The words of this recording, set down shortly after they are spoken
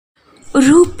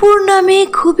রূপপুর নামে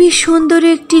খুবই সুন্দর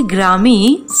একটি গ্রামে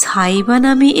সাহেবা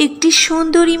নামে একটি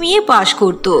সুন্দরী মেয়ে বাস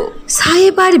করত।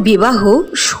 সাহেবার বিবাহ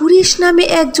সুরেশ নামে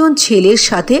একজন ছেলের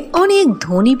সাথে অনেক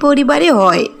ধনী পরিবারে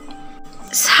হয়।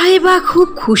 সাহেবা খুব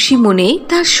খুশি মনে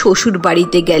তার শ্বশুর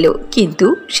বাড়িতে গেল, কিন্তু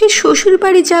সে শ্বশুর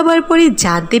বাড়ি যাবার পরে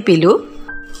জানতে পেল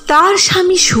তার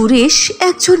স্বামী সুরেশ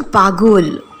একজন পাগল।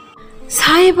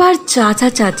 সাহেবার চাচা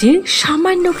চাচির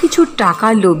সামান্য কিছু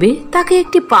টাকার লোভে তাকে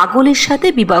একটি পাগলের সাথে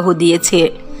বিবাহ দিয়েছে।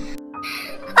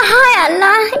 হায়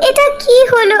আল্লাহ, এটা কি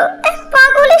হলো? এক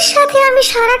পাগলের সাথে আমি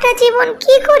সারাটা জীবন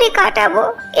কি করে কাটাবো?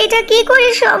 এটা কি করে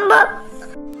সম্ভব?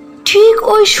 ঠিক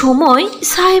ওই সময়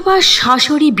সাহেবার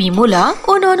শাশুড়ি বিমলা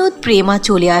ও ননদ প্রেমা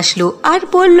চলে আসলো আর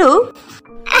বলল,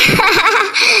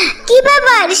 কি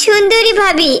ব্যাপার সুন্দরী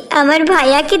ভাবি, আমার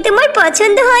ভাইয়াকে তোমার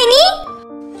পছন্দ হয়নি?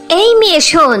 এই মেয়ে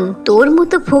শোন, তোর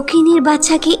মতো ফকিনীর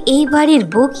বাচ্চাকে এই বাড়ির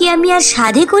বউ কি আমি আর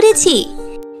সাধে করেছি?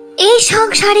 এই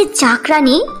সংসারের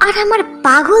চাকরানি আর আমার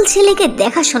পাগল ছেলেকে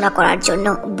দেখাশোনা করার জন্য,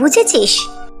 বুঝেছিস?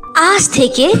 আজ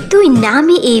থেকে তুই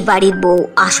নামে এই বাড়ির বউ,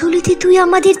 আসলে তুই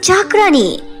আমাদের চাকরানি।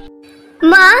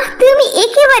 মা, তুমি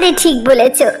একেবারে ঠিক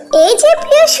বলেছো। এই যে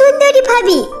প্রিয় সুন্দরী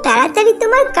ভাবি, তাড়াতাড়ি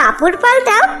তোমার কাপড়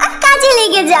পাল্টাও আর কাজে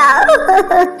লেগে যাও।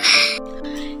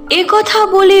 একথা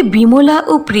বলে বিমলা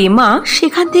ও প্রেমা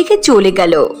সেখান থেকে চলে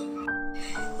গেল।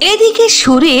 এদিকে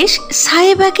সুরেশ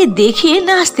সাহেবাকে দেখে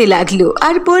নাচতে লাগলো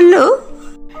আর বলল,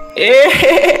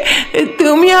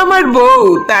 তুমি আমার বউ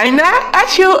তাই না?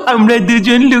 আসো আমরা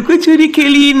দুজন লুকোচুরি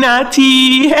খেলি, নাচি।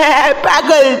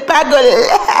 পাগল পাগল।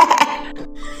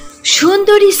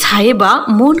 সুন্দরী সাহেবা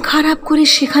মন খারাপ করে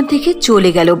সেখান থেকে চলে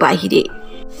গেল বাহিরে।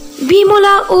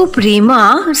 বিমলা ও প্রেমা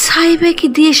সাহেবাকে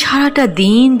দিয়ে সারাটা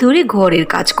দিন ধরে ঘরের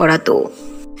কাজ করাতো,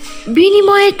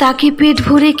 বিনিময়ে তাকে পেট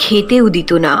ভরে খেতেও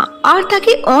দিত না আর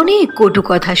তাকে অনেক কটু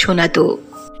কথা শোনাতো।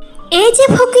 এই যে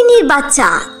ফকিনীর বাচ্চা,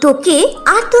 তোকে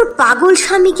আর তোর পাগল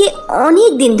স্বামীকে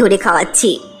অনেক দিন ধরে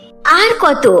খাওয়াচ্ছি। আর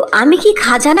কত? আমি কি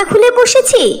খাজানা খুলে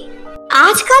বসেছি?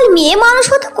 আজকাল মেয়ে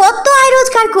মানুষও তো কত আয়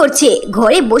রোজগার করছে,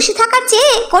 ঘরে বসে থাকার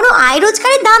চেয়ে কোনো আয়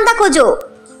রোজগারের ধান্দা খোঁজো।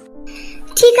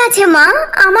 ঠিক আছে মা,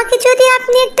 আমাকে যদি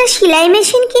আপনি একটা সেলাই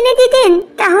মেশিন কিনে দিতেন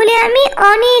তাহলে আমি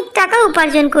অনেক টাকা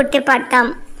উপার্জন করতে পারতাম।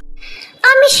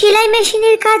 আমি সেলাই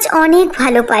মেশিনের কাজ অনেক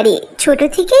ভালো পারি, ছোট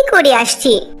থেকেই করে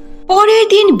আসছি। পরের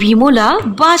দিন বিমলা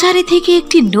বাজারে থেকে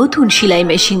একটি নতুন সেলাই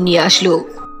মেশিন নিয়ে আসলো।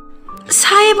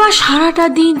 সাহেবা সারাটা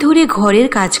দিন ধরে ঘরের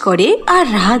কাজ করে আর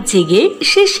রাত জেগে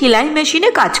সে সেলাই মেশিনে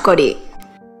কাজ করে।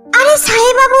 আরে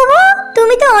সাহেবা বাবু,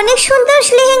 তুমি তো অনেক সুন্দর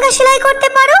লেহেঙ্গা সেলাই করতে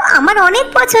পারো, আমার অনেক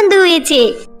পছন্দ হয়েছে।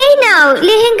 এই নাও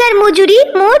লেহেঙ্গার মজুরি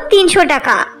মোট 300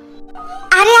 টাকা।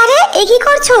 আরে আরে, এ কি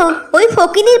করছো? ওই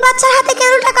ফকিনীর বাচ্চার হাতে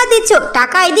কেন টাকা দিচ্ছ?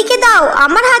 টাকা এদিকে দাও,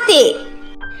 আমার হাতে।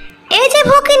 এই যে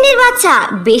ফকিনীর বাচ্চা,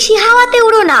 বেশি হাওয়াতে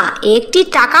উড়ো না। একটি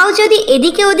টাকাও যদি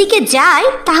এদিকে ওদিকে যায়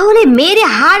তাহলে মেরে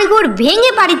হাড় গোড়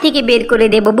ভেঙে বাড়ি থেকে বের করে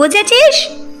দেব, বুঝেছিস?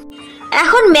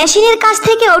 এখন মেশিনের কাছ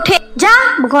থেকে ওঠে যা,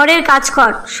 ঘরের কাজ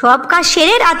কর। সব কাজ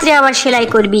সেরে রাত্রে আবার সেলাই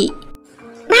করবি।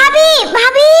 ভাবি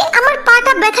ভাবি, আমার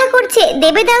পাটা ব্যথা করছে,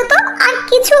 দেবে দাও তো। আর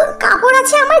কিছু কাপড়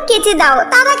আছে আমার, কেচে দাও।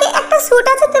 তার আগে একটা স্যুট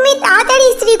আছে, তুমি তাড়াতাড়ি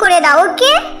ইস্ত্রি করে দাও।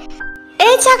 ওকে?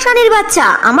 এই চাকরানির বাচ্চা,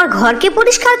 আমার ঘরকে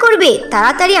পরিষ্কার করবে?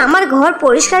 তাড়াতাড়ি আমার ঘর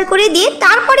পরিষ্কার করে দিয়ে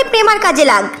তারপরে প্রেমার কাজে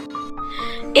লাগ।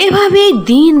 এভাবে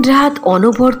দিন রাত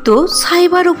অনবরত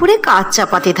সাহেবার উপরে কাজ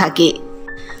চাপাতে থাকে।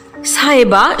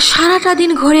 সাহেবা সারাটা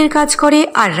দিন ঘরের কাজ করে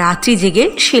আর রাত্রি জেগে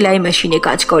সেলাই মেশিনে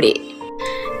কাজ করে।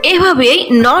 এভাবেই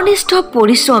নন স্টপ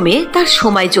পরিশ্রমে তার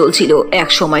সময় চলছিল। এক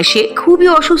সময় সে খুবই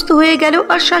অসুস্থ হয়ে গেল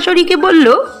আর শাশুড়িকে বলল,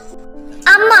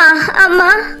 আম্মা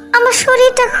আম্মা, আমার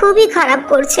শরীরটা খুবই খারাপ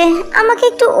করছে, আমাকে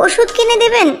একটু ওষুধ কিনে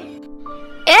দেবেন?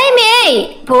 এই মেয়ে,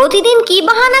 প্রতিদিন কি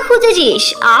বাহানা খুঁজেছিস?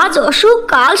 আজ অসুখ,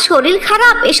 কাল শরীর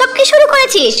খারাপ, এসব কি শুরু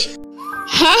করেছিস?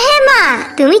 হ্যাঁ হ্যাঁ মা,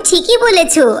 তুমি ঠিকই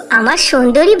বলেছো। আমার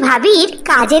সুন্দরী ভাবির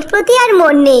কাজের প্রতি আর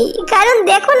মন নেই, কারণ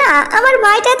দেখো না আমার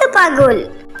ভাইটা তো পাগল।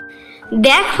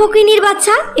 দেখ ফকিনীর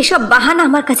বাচ্চা, এসব বাহানা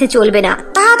আমার কাছে চলবে না।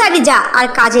 তাড়াতাড়ি যা আর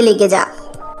কাজে লেগে যা।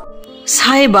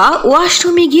 সাহেবা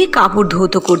ওয়াশরুমে গিয়ে কাপড়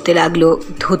ধৌত করতে লাগলো।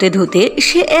 ধুতে ধুতে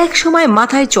সে এক সময়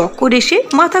মাথায় চক্কর এসে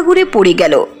মাথা ঘুরে পড়ে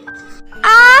গেল।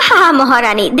 আহা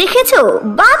মহারানী, দেখেছো?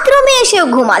 বাথরুমে এসেও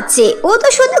ঘুমাচ্ছে। ও তো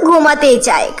শুধু ঘুমাতেই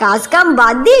চায়, কাজ কাম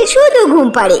বাদ দিয়ে শুধু ঘুম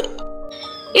পাড়ে।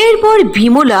 এরপর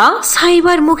বিমলা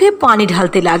সাহেবার মুখে পানি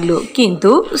ঢালতে লাগলো,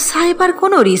 কিন্তু সাহেবার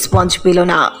কোনো রেসপন্স পেল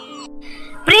না।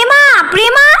 প্রেমা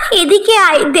প্রেমা, এদিকে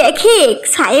আয়, দেখে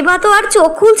সাহেবা তো আর চোখ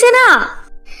খুলছে না।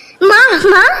 মা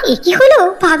মা, এ কি হলো?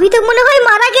 ভাবি তো মনে হয়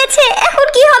মারা গেছে, এখন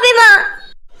কি হবে মা?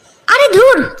 আরে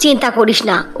ধুর, চিন্তা করিস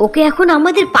না, ওকে এখন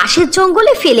আমাদের পাশের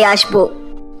জঙ্গলে ফেলে আসবো।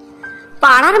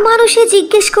 পাড়ার মানুষে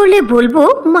জিজ্ঞেস করলে বলবো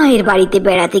মায়ের বাড়িতে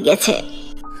বেড়াতে গেছে।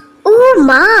 ও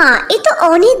মা, এ তো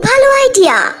অনেক ভালো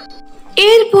আইডিয়া।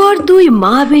 এরপর দুই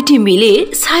মা বেটি মিলে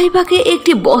সাহেবাকে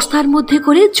একটি বস্তার মধ্যে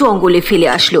করে জঙ্গলে ফেলে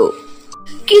আসলো।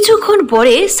 কিছুক্ষণ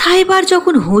পরে সাহেবার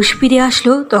যখন হুঁশ ফিরে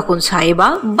আসলো তখন সাহেবা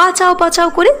বাঁচাও বাঁচাও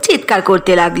করে চিৎকার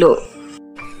করতে লাগলো।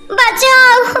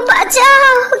 বাঁচাও বাঁচাও,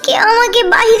 কে আমাকে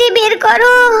বাইরে বের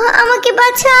করো, আমাকে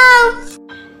বাঁচাও।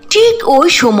 ঠিক ওই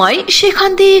সময় সেখান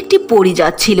দিয়ে একটি পরী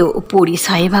যাচ্ছিল। পরী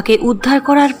সাহেবাকে উদ্ধার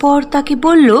করার পর তাকে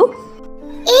বলল,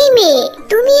 এই মেয়ে,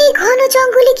 তুমি এই ঘন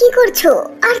জঙ্গলে কি করছো,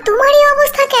 আর তোমার এই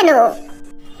অবস্থা কেন?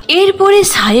 এরপরে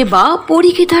সাহেবা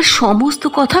পরীকে তার সমস্ত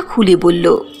কথা খুলে বলল।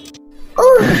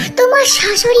 উফ, তোমার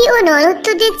শাশুড়ি ও ননদ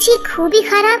তো দেখছি খুবই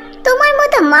খারাপ। তোমার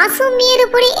মতো মাসুম মেয়ের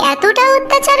উপরে এতটা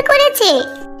অত্যাচার করেছে,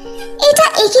 এটা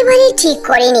একেবারেই ঠিক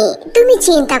করেনি। তুমি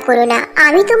চিন্তা করো না,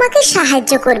 আমি তোমাকে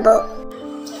সাহায্য করব।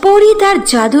 পরী তার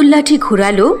জাদুর লাঠি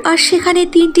ঘোরালো আর সেখানে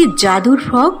 3টি জাদুর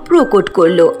ফ্রক প্রকট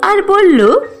করলো আর বলল,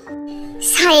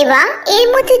 সাহেবা, এর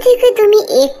মধ্যে থেকে তুমি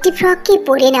একটি ফ্রককে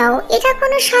পরে নাও। এটা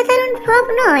কোনো সাধারণ ফ্রক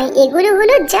নয়, এগুলো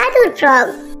হলো জাদুর ফ্রক।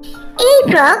 এই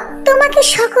ফ্রক তোমাকে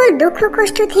সকল দুঃখ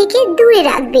কষ্ট থেকে দূরে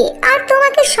রাখবে আর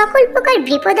তোমাকে সকল প্রকার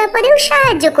বিপদ আপদেও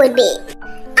সাহায্য করবে।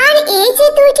 আর এই যে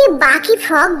 2টি বাকি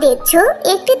ফ্রক দেখছো,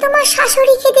 একটি তোমার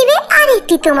শাশুড়িকে দেবে আর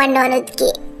একটি তোমার ননদকে।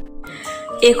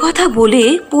 একথা বলে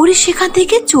পরী সেখান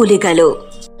থেকে চলে গেল।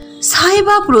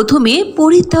 সাহেবা প্রথমে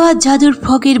পরীর দেওয়া জাদুর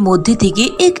ফ্রকের মধ্যে থেকে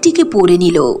একটিকে পরে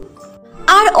নিল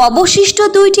আর অবশিষ্ট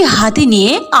 2টি হাতে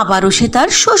নিয়ে আবারও সে তার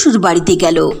শ্বশুর বাড়িতে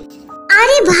গেল।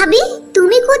 আরে ভাবি,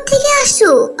 তুমি কোত্থেকে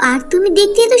আসছো? আর তুমি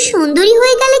দেখতে এত সুন্দরী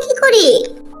হয়ে গেলে কি করে?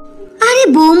 আরে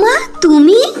বৌমা,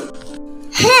 তুমি?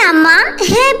 হ্যাঁ আম্মা,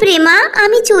 হ্যাঁ প্রেমা,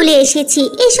 আমি চলে এসেছি।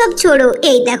 এসব ছোড়ো,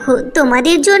 এই দেখো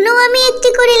তোমাদের জন্য আমি একটি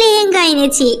করে লেহেঙ্গা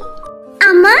এনেছি।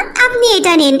 আম্মা, আপনি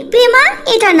এটা নিন, প্রেমা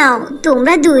এটা নাও।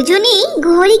 তোমরা দুজনেই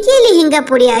ঘরে গিয়ে লেহেঙ্গা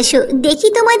পরে আসো, দেখি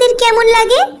তোমাদের কেমন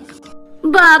লাগে।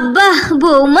 বাবা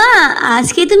বৌমা,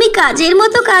 আজকে তুমি কাজের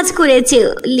মতো কাজ করেছো।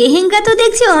 লেহেঙ্গা তো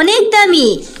দেখছি অনেক দামি।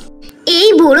 এই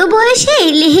বুড়ো বয়সে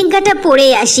লেহেঙ্গাটা পরে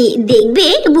আসি, দেখবে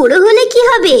বুড়ো হলে কি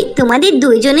হবে, তোমাদের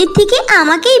দুইজনের থেকে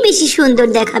আমাকেই বেশি সুন্দর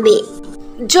দেখাবে।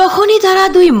 যখনই তারা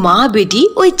দুই মা বেটি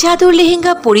ওই চাদর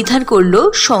লেহেঙ্গা পরিধান করলো,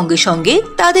 সঙ্গে সঙ্গে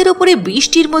তাদের উপরে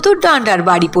বৃষ্টির মতো ডান্ডার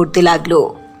বাড়ি পড়তে লাগলো।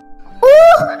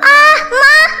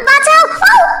 মা বাঁচাও!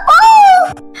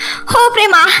 ও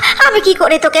প্রেমা, আমি কি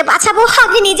করে তোকে বাঁচাবো?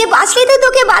 আমি নিজে বাঁচলে তো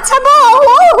তোকে বাঁচাবো।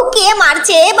 কে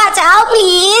মারছে? বাঁচাও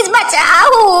প্লিজ, বাঁচাও।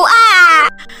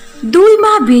 দুই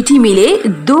মা বেটি মিলে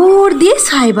দৌড় দিয়ে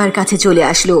সাহেবার কাছে চলে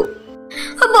আসলো।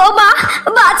 বৌমা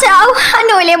বাঁচাও,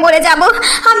 নইলে মরে যাব।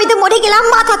 আমি তো মরে গেলাম,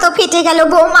 মাথা তো ফেটে গেল।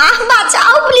 বৌমা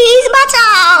বাঁচাও প্লিজ,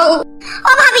 বাঁচাও।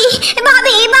 ও ভাবি,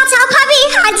 ভাবি বাঁচাও, ভাবি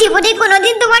আর জীবনে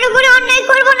কোনোদিন তোমার উপরে অন্যায়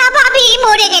করব না ভাবি,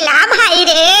 মরে গেলাম, হাই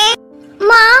রে।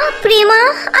 মা, প্রেমা,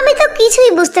 আমি তো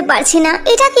কিছুই বুঝতে পারছি না,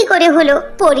 এটা কি করে হলো?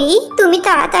 পরি, তুমি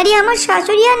তাড়াতাড়ি আমার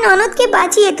শাশুড়ি আর ননদকে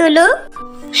বাঁচিয়ে তোলো।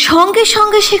 সঙ্গে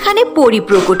সঙ্গে সেখানে পরী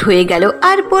প্রকট হয়ে গেল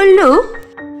আর বলল,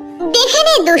 দেখে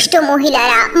নে দুষ্ট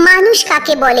মহিলারা, মানুষ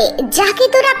কাকে বলে। যাকে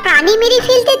তোরা প্রাণী মেরে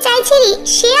ফেলতে চাইছিলি,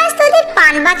 সে আজ তোদের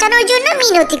প্রাণ বাঁচানোর জন্য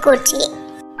মিনতি করছে।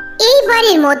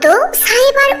 এইবারের মতো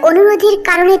সাহেবার অনুরোধের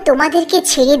কারণে তোমাদেরকে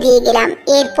ছেড়ে দিয়ে গেলাম,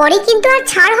 এরপরে কিন্তু আর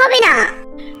ছাড় হবে না।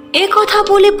 এ কথা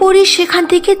বলে পরী সেখান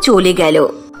থেকে চলে গেল।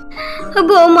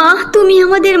 বৌমা, তুমি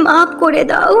আমাদের মাফ করে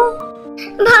দাও।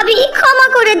 ভাবি, ক্ষমা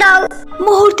করে দাও।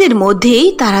 মুহূর্তের মধ্যেই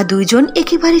তারা দুইজন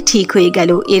একেবারে ঠিক হয়ে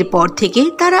গেল। এরপর থেকে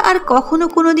তারা আর কখনো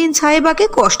কোনোদিন সাহেবাকে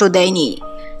কষ্ট দেয়নি।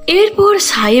 এরপর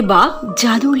সাহেবা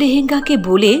জাদু লেহেঙ্গাকে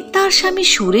বলে তার স্বামী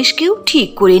সুরেশকেও ঠিক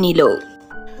করে নিল।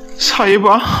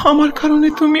 সাহেবা, আমার কারণে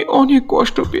তুমি অনেক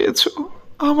কষ্ট পেয়েছো,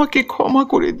 আমাকে ক্ষমা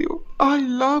করে দিও। I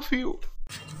love you.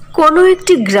 কোনো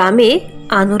একটি গ্রামে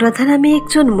অনুরাধা নামে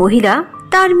একজন মহিলা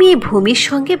তার মেয়ে ভূমির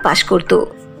সঙ্গে বাস করত।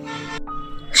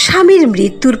 স্বামীর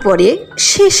মৃত্যুর পরে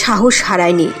সে সাহস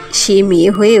হারায়নি। সে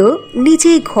মেয়ে হয়েও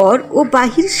নিজেই ঘর ও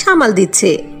বাহির সামাল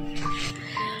দিচ্ছে।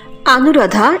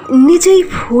 অনুরাধা নিজেই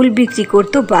ফুল বিক্রি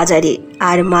করত বাজারে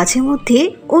আর মাঝে মধ্যে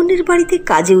অন্যের বাড়িতে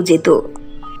কাজেও যেত।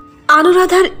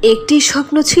 অনুরাধার একটি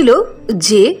স্বপ্ন ছিল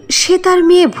যে সে তার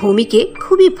মেয়ে ভূমিকে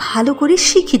খুবই ভালো করে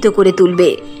শিক্ষিত করে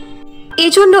তুলবে।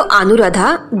 এজন্য অনুরাধা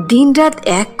দিনরাত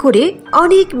এক করে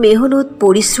অনেক মেহনত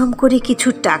পরিশ্রম করে কিছু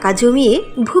টাকা জমিয়ে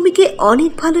ভূমিকে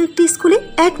অনেক ভালো একটি স্কুলে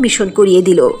অ্যাডমিশন করিয়ে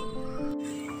দিল।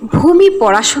 ভূমি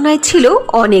পড়াশোনায় ছিল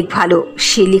অনেক ভালো।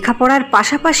 সে লেখাপড়ার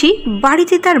পাশাপাশি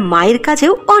বাড়িতে তার মায়ের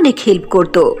কাজেও অনেক হেল্প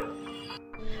করত।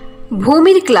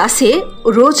 ভূমির ক্লাসে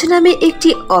রোজ নামে একটি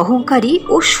অহংকারী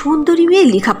ও সুন্দরী মেয়ে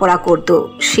লেখাপড়া করত।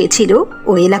 সে ছিল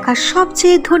ও এলাকার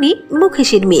সবচেয়ে ধনী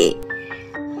মুখেশের মেয়ে।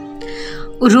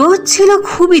 রোজ ছিল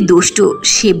খুবই দুষ্টু।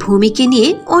 সে ভূমিকে নিয়ে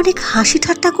অনেক হাসি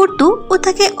ঠাট্টা করত ও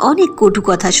তাকে অনেক কটু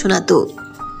কথা শোনাতো।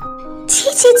 ছি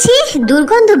ছি ছি,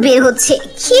 দুর্গন্ধ বের হচ্ছে।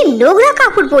 কি নোংরা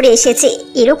কাপড় পরে এসেছে।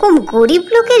 এরকম গরিব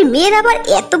লোকের মেয়ের আবার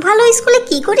এত ভালো স্কুলে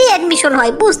কি করে অ্যাডমিশন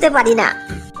হয় বুঝতে পারি না।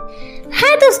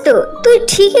 হ্যাঁ দোস্ত, তুই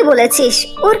ঠিকই বলেছিস।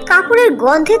 ওর কাপড়ের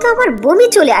গন্ধে তো আমার বমি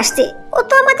চলে আসছে। ও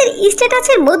তো আমাদের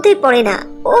স্ট্যাটাসের মধ্যেই পড়ে না।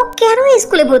 ও কেন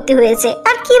স্কুলে ভর্তি হয়েছে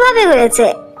আর কিভাবে হয়েছে?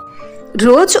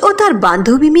 রোজ ও তার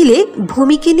বান্ধবী মিলে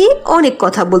ভূমিকে নিয়ে অনেক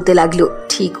কথা বলতে লাগলো।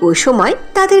 ঠিক ওই সময়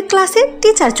তাদের ক্লাসে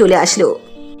টিচার চলে আসলো।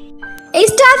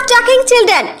 Stop talking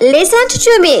children, listen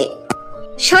to me.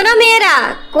 শোনো মেয়েরা,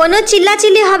 কোনো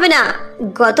চিল্লাচিল্লি হবে না।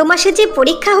 গত মাসে যে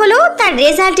পরীক্ষা হলো তার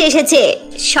রেজাল্ট এসেছে।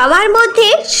 সবার মধ্যে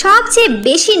সবচেয়ে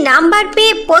বেশি নাম্বার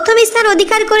পেয়ে প্রথম স্থান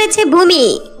অধিকার করেছে ভূমি।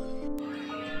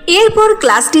 এরপর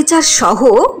ক্লাস টিচার সহ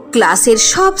ক্লাসের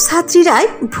সব ছাত্রীরাই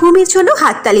ভূমির জন্য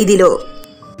হাততালি দিল।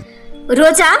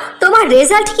 রোজা, তোমার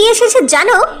রেজাল্ট কি এসেছে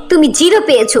জানো? তুমি 0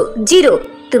 পেয়েছো, 0।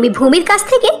 তুমি ভূমির কাছ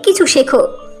থেকে কিছু শেখো।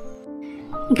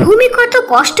 ভূমি কত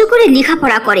কষ্ট করে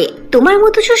লেখাপড়া করে, তোমার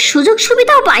মতো সুযোগ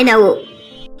সুবিধাও পায় না ও।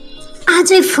 আজ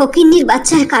ওই ফকিন্নির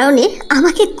বাচ্চার কারণে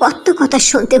আমাকে কত কথা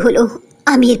শুনতে হলো।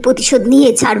 আমি এর প্রতিশোধ নিয়ে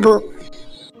ছাড়বো।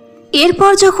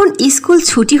 এরপর যখন স্কুল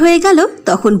ছুটি হয়ে গেল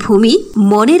তখন ভূমি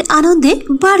মনের আনন্দে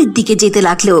বাড়ির দিকে যেতে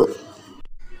লাগলো।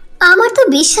 আমার তো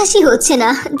বিশ্বাসই হচ্ছে না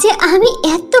যে আমি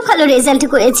এত ভালো রেজাল্ট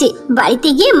করেছি। বাড়িতে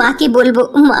গিয়ে মাকে বলবো,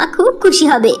 মা খুব খুশি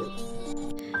হবে।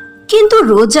 কিন্তু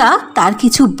রোজা তার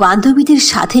কিছু বান্ধবীদের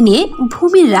সাথে নিয়ে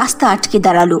ভূমির রাস্তা আটকে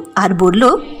দাঁড়ালো আর বলল,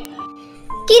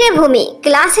 কিরে ভূমি,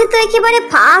 ক্লাসে তো একেবারে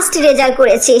ফার্স্ট রেজাল্ট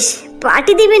করেছিস,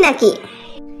 পার্টি দিবি নাকি?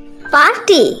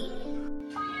 পার্টি?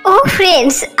 ও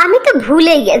ফ্রেন্ডস, আমি তো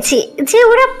ভুলেই গেছি যে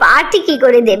ওরা পার্টি কি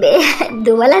করে দেবে।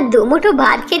 দুবেলা দুমুঠো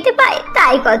ভাত খেতে পায়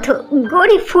তাই কত।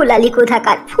 গরিব ফুলালি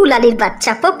কোথাকার, ফুলালির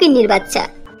বাচ্চা, ফকিন্নির বাচ্চা।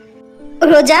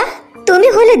 রোজা, তুমি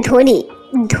হলে ধনী,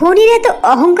 ধনীর এত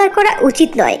অহংকার করা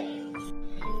উচিত নয়।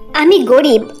 আমি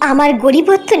গরিব, আমার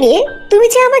গরিবত্ব নিয়ে তুমি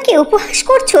যে আমাকে উপহাস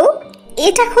করছো,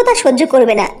 এটা খোদা সহ্য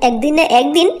করবে না। একদিন না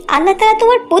একদিন আল্লাহ তাআলা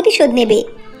তোমার প্রতিশোধ নেবে।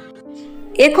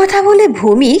 এ কথা বলে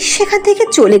ভূমি সেখান থেকে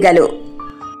চলে গেল।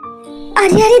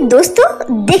 আরে আরে দোস্ত,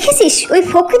 দেখেছিস ওই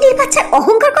ফকিনীর বাচ্চার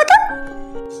অহংকার কত?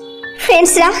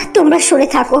 ফ্রেন্ডসরা, তোমরা শুনে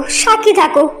থাকো, সাক্ষী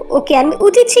থাকো। ওকে আমি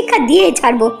উচিত শিক্ষা দিয়ে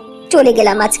ছাড়বো। চলে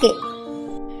গেলাম আজকে।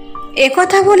 এ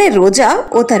কথা বলে রোজা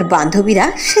ও তার বান্ধবীরা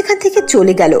সেখান থেকে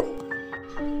চলে গেল।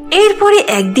 এরপরে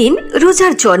একদিন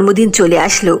রোজার জন্মদিন চলে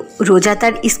আসলো। রোজা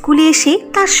তার স্কুলে এসে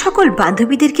তার সকল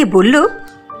বান্ধবীদেরকে বলল,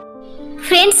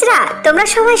 ফ্রেন্ডসরা, তোমরা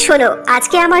সবাই শোনো,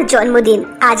 আজকে আমার জন্মদিন।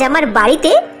 আজ আমার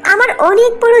বাড়িতে আমার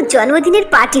অনেক বড় জন্মদিনের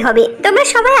পার্টি হবে। তোমরা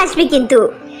সবাই আসবে কিন্তু।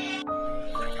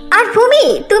 আর ভূমি,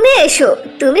 তুমি এসো।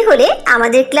 তুমি হলে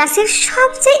আমাদের ক্লাসের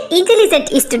সবচেয়ে ইন্টেলিজেন্ট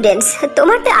স্টুডেন্টস।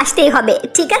 তোমার তো আসতেই হবে,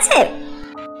 ঠিক আছে?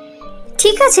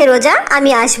 ঠিক আছে রোজা,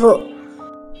 আমি আসব।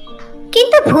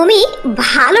 কিন্তু ভূমি,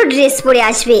 ভালো ড্রেস পরে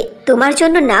আসবে। তোমার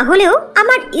জন্য না হলেও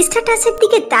আমার স্ট্যাটাসের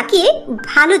দিকে তাকিয়ে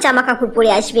ভালো জামা কাপড় পরে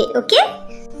আসবে, ওকে?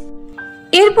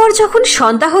 এরপর যখন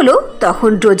সন্ধ্যা হলো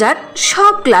তখন রোজার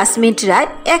সব ক্লাসমেটরা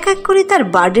এক এক করে তার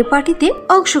বার্থডে পার্টিতে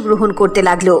অংশগ্রহণ করতে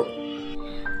লাগলো।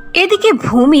 এদিকে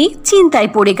ভূমি চিন্তায়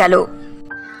পড়ে গেল।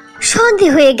 সন্ধে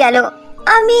হয়ে গেল,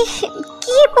 আমি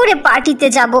কি পরে পার্টিতে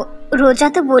যাব? রোজা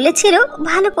তো বলেছিল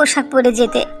ভালো পোশাক পরে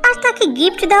যেতে, আর তাকে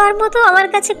গিফট দেওয়ার মতো আমার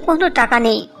কাছে কোনো টাকা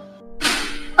নেই।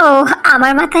 ও,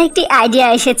 আমার মাথায় একটি আইডিয়া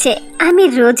এসেছে। আমি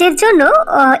রোজের জন্য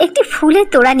একটি ফুলের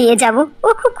তোড়া নিয়ে যাব। ও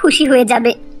খুব খুশি হয়ে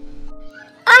যাবে।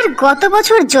 আর গত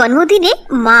বছর জন্মদিনে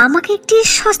মা আমাকে একটি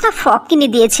সস্তা ফ্রক কিনে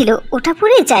দিয়েছিল, ওটা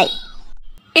পরে যাই।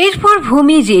 এরপর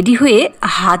ভূমি রেডি হয়ে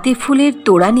হাতে ফুলের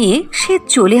তোড়া নিয়ে সে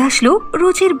চলে আসলো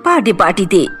রোজের বার্থডে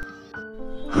পার্টিতে।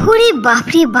 ওরে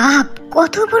বাপরে বাপ,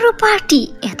 কত বড় পার্টি!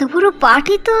 এত বড়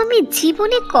পার্টি তো আমি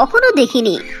জীবনে কখনো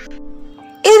দেখিনি।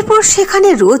 এরপর সেখানে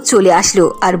রোজ চলে আসলো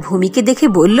আর ভূমিকে দেখে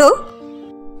বলল,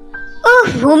 ওহ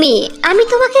ভূমি, আমি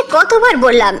তোমাকে কতবার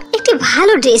বললাম একটি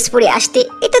ভালো ড্রেস পরে আসতে।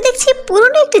 এটা দেখছি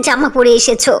পুরনো একটি জামা পরে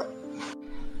এসেছো।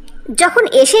 যখন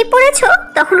এসেই পড়েছো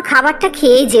তখন খাবারটা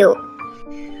খেয়ে যেও।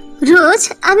 রোজ,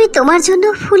 আমি তোমার জন্য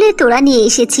ফুলের তোড়া নিয়ে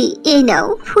এসেছি। এই নাও,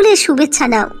 ফুলের শুভেচ্ছা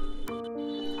নাও।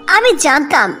 আমি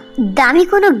জানতাম দামি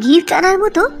কোনো গিফট আনার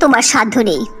মতো তোমার সাধ্য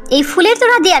নেই। এই ফুলের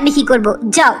তোড়া দিয়ে আমি কি করব?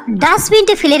 যাও,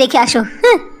 ডাস্টবিনটা ফেলে রেখে আসো।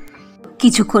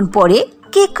 কিছুক্ষণ পরে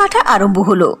কেক কাটা আরম্ভ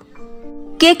হলো।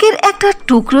 কেকের একটা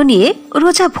টুকরো নিয়ে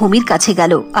রোজা ভূমির কাছে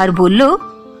গেল আর বলল,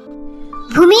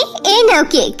 ভূমি, এই নাও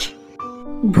কেক।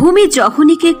 ভূমি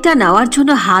যখনই কেকটা নেওয়ার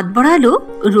জন্য হাত বাড়ালো,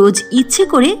 রোজ ইচ্ছে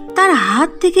করে তার হাত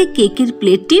থেকে কেকের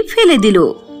প্লেটটি ফেলে দিল।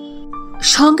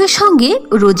 সঙ্গে সঙ্গে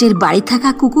রোজের বাড়ি থাকা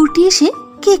কুকুরটি এসে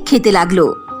কেক খেতে লাগলো।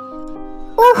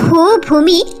 ওহো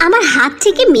ভূমি, আমার হাত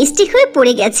থেকে মিস্টেক হয়ে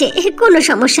পড়ে গেছে। কোনো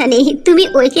সমস্যা নেই, তুমি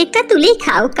ওই কেকটা তুলেই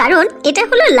খাও, কারণ এটা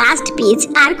হলো লাস্ট পিস।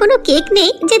 আর কোনো কেক নেই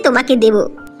যে তোমাকে দেব।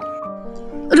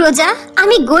 রোজা,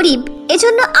 আমি গরিব,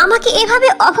 এজন্য আমাকে এভাবে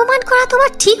অপমান করা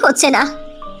তোমার ঠিক হচ্ছে না।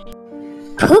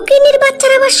 ফকিনীর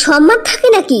বাচ্চার আবার সম্মান থাকে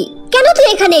নাকি? কেন তুই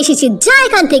এখানে এসেছিস? যা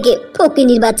এখান থেকে,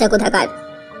 ফকিনীর বাচ্চা কোথাকার।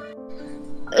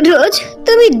 রোজ,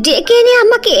 তুমি ডেকে এনে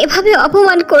আমাকে এভাবে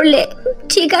অপমান করলে।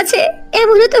 ঠিক আছে,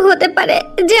 এমনও তো হতে পারে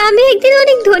যে আমি একদিন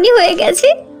অনেক ধনী হয়ে গেছি।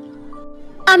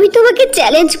 আমি তোমাকে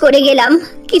চ্যালেঞ্জ করে গেলাম,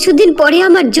 কিছুদিন পরে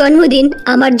আমার জন্মদিন।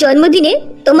 আমার জন্মদিনে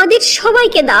তোমাদের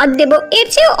সবাইকে দাওয়াত দেব, এর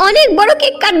চেয়ে অনেক বড়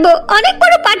কেক কাটবো, অনেক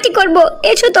বড় পার্টি করব।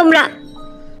 এসো তোমরা।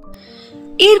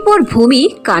 এরপর ভূমি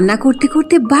কান্না করতে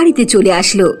করতে বাড়িতে চলে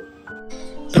আসলো।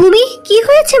 ভূমি, কি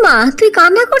হয়েছে মা? তুই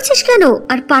কান্না করছিস কেন?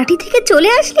 আর পার্টি থেকে চলে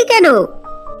আসলি কেন?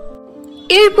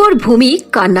 এরপর ভূমি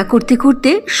কান্না করতে করতে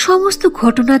সমস্ত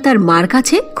ঘটনা তার মার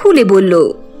কাছে খুলে বলল।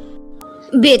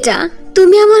 বেটা,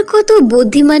 তুমি আমার কত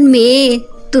বুদ্ধিমান মেয়ে।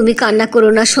 তুমি কান্না করো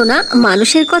না সোনা।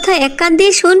 মানুষের কথা এক কান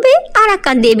দিয়ে শুনবে আর এক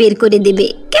কান দিয়ে বের করে দেবে।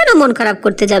 কেন মন খারাপ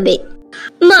করতে যাবে?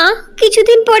 মা,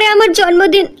 কিছুদিন পরে আমার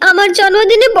জন্মদিন। আমার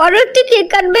জন্মদিনে বড় একটি কেক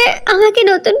কাটবে, আমাকে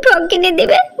নতুন ফ্রক কিনে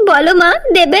দেবে। বলো মা,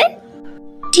 দেবে?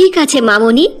 ঠিক আছে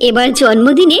মামনি, এবার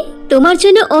জন্মদিনে তোমার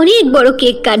জন্য অনেক বড়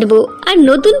কেক কাটবো আর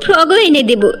নতুন ফ্রকও এনে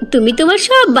দেব। তুমি তোমার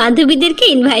সব বান্ধবীদেরকে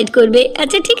ইনভাইট করবে।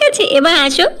 আচ্ছা ঠিক আছে, এবার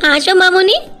আসো আসো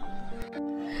মামনি।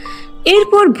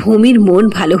 এরপর ভূমির মন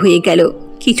ভালো হয়ে গেল।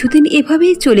 কিছুদিন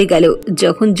এভাবেই চলে গেল।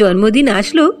 যখন জন্মদিন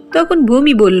আসলো তখন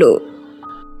ভূমি বলল,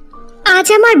 আজ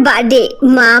আমার বার্থডে,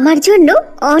 মা আমার জন্য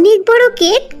অনেক বড়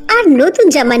কেক আর নতুন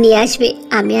জামা নিয়ে আসবে।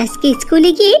 আমি আজকে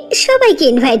স্কুলে গিয়ে সবাইকে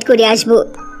ইনভাইট করে আসবো।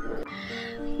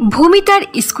 ভূমি তার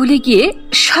স্কুলে গিয়ে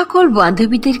সকল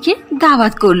বান্ধবীদেরকে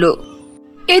দাওয়াত করলো।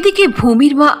 এদিকে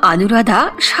ভূমির মা অনুরাধা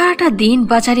সারাটা দিন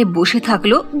বাজারে বসে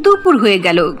থাকলো। দুপুর হয়ে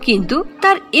গেল, কিন্তু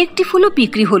তার একটি ফুলও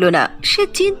বিক্রি হলো না। সে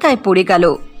চিন্তায় পড়ে গেল।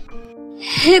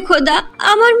 হে খোদা,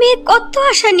 আমার মেয়ে কত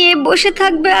আশা নিয়ে বসে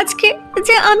থাকবে আজকে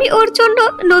যে আমি ওর জন্য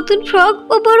নতুন ফ্রক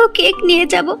ও বড় কেক নিয়ে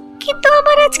যাব, কিন্তু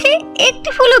আমার আজকে একটি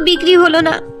ফুলও বিক্রি হলো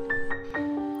না।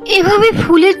 এভাবে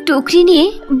ফুলের টুকরি নিয়ে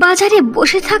বাজারে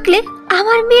বসে থাকলে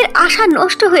আমার মেয়ের আশা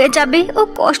নষ্ট হয়ে যাবে, ও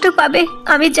কষ্ট পাবে।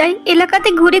 আমি যাই এলাকাতে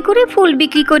ঘুরে ঘুরে ফুল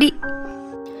বিক্রি করি।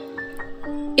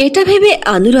 এটা ভেবে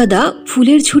অনুরাধা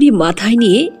ফুলের ঝুড়ি মাথায়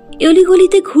নিয়ে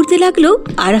অলিগলিতে ঘুরতে লাগলো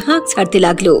আর হাঁক ছাড়তে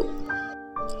লাগলো।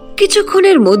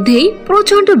 কিছুক্ষণের মধ্যেই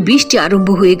প্রচন্ড বৃষ্টি আরম্ভ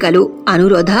হয়ে গেল।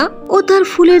 অনুরাধা ও তার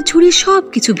ফুলের ঝুড়ি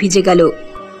সবকিছু ভিজে গেল।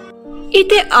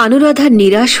 এতে অনুরাধা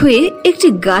নিরাশ হয়ে একটি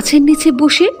গাছের নিচে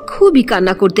বসে খুবই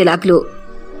কান্না করতে লাগলো।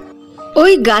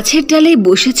 ওই গাছের ডালে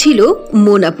বসেছিল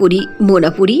মোনাপুরি।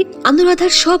 মোনাপুরি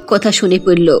অনুরাধার সব কথা শুনে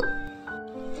পড়ল।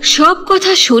 সব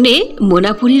কথা শুনে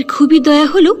মোনাপুরির খুবই দয়া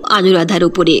হলো অনুরাধার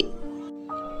উপরে।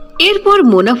 এরপর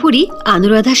মোনাপুরি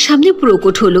অনুরাধার সামনে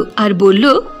প্রকট হলো আর বলল,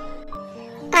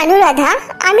 অনুরাধা,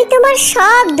 আমি তোমার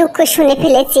সব দুঃখ শুনে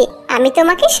ফেলেছি। আমি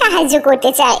তোমাকে সাহায্য করতে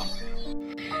চাই।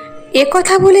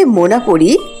 একথা বলে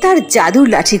মোনাপুরি তার জাদুর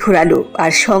লাঠি ঘোরালো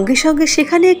আর সঙ্গে সঙ্গে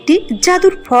সেখানে একটি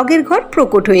জাদুর ফগের ঘর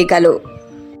প্রকট হয়ে গেল।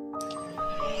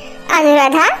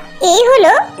 অনুরাধা, এই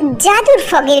হলো জাদুর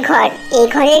ফগের ঘর। এই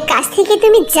ঘরের কাছ থেকে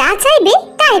তুমি যা চাইবে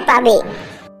তাই পাবে।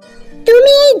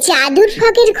 তুমি এই জাদুর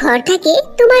ফগের ঘরটাকে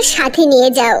তোমার সাথে নিয়ে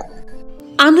যাও।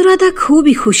 অনুরাধা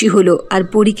খুবই খুশি হলো আর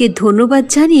পরীকে ধন্যবাদ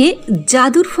জানিয়ে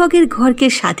জাদুর ফগের ঘরকে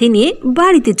সাথে নিয়ে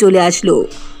বাড়িতে চলে আসলো।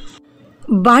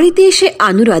 বাড়িতে এসে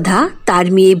অনুরাধা তার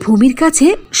মেয়ে ভূমির কাছে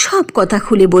সব কথা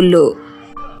খুলে বলল।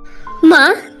 মা,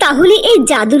 তাহলে এই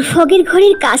জাদুর ফগের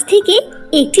ঘরের কাছ থেকে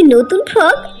একটি নতুন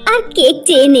ফ্রক আর কেক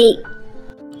চেয়ে নেই।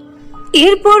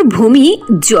 এরপর ভূমি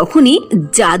যখনই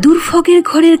জাদুর ফগের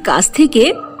ঘরের কাছ থেকে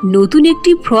নতুন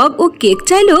একটি ফ্রক ও কেক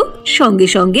চাইল, সঙ্গে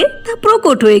সঙ্গে তা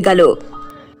প্রকট হয়ে গেল।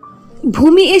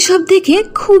 ভূমি এসব দেখে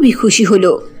খুবই খুশি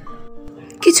হলো।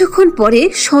 কিছুক্ষণ পরে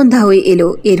সন্ধ্যা হয়ে এলো।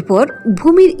 এরপর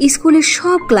ভূমির স্কুলের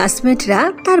সব ক্লাসমেটরা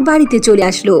তার বাড়িতে চলে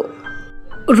আসলো।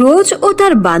 রোজ ও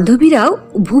তার বান্ধবীরাও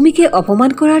ভূমিকে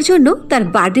অপমান করার জন্য তার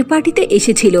বার্থডে পার্টিতে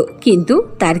এসেছিল, কিন্তু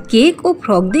তার কেক ও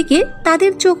ফ্রক দেখে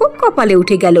তাদের চোখও কপালে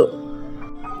উঠে গেল।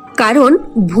 কারণ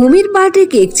ভূমির বার্থডে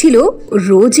কেক ছিল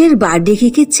রোজের বার্থডে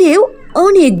কেকের চেয়েও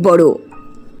অনেক বড়,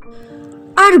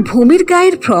 আর ভূমির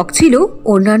গায়ের ফ্রক ছিল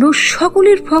অন্যান্য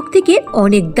সকলের ফ্রক থেকে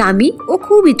অনেক দামি ও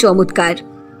খুবই চমৎকার।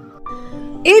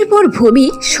 এরপর ভূমি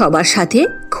সবার সাথে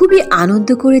খুবই আনন্দ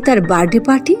করে তার বার্থডে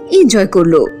পার্টি এনজয়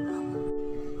করলো।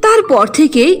 তারপর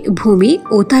থেকেই ভূমি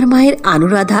ও তার মায়ের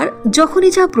অনুরাধার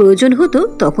যখনই যা প্রয়োজন হতো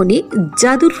তখনই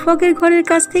জাদুর ফগের ঘরের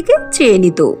কাছ থেকে চেয়ে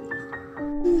নিত।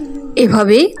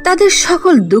 এভাবে তাদের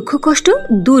সকল দুঃখ কষ্ট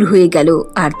দূর হয়ে গেল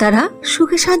আর তারা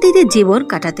সুখে শান্তিতে জীবন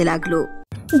কাটাতে লাগলো।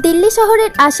 দিল্লি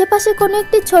শহরের আশেপাশে কোনো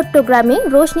একটি ছোট্ট গ্রামে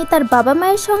রোশনি তার বাবা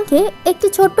মায়ের সঙ্গে একটি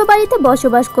ছোট্ট বাড়িতে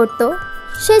বসবাস করত।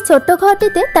 সেই ছোট্ট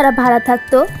ঘরটিতে তারা ভাড়া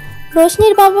থাকতো।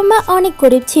 রোশনির বাবা মা অনেক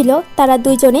গরিব ছিল। তারা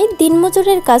দুইজনেই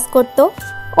দিনমজুরের কাজ করত।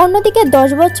 অন্যদিকে 10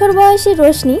 বছর বয়সী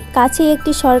রোশনি কাছে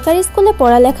একটি সরকারি স্কুলে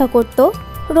পড়ালেখা করত।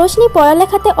 রোশনি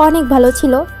পড়ালেখাতে অনেক ভালো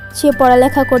ছিল। সে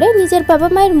পড়ালেখা করে নিজের বাবা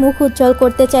মায়ের মুখ উজ্জ্বল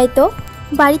করতে চাইতো।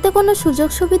 বাড়িতে কোনো সুযোগ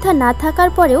সুবিধা না থাকার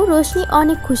পরেও রোশনি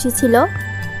অনেক খুশি ছিল।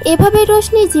 এভাবেই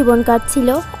রোশনির জীবন কাটছিল।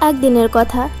 একদিনের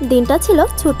কথা, দিনটা ছিল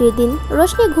ছুটির দিন।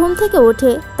 রোশনি ঘুম থেকে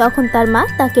ওঠে, তখন তার মা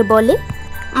তাকে বলে,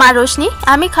 মা রোশনি,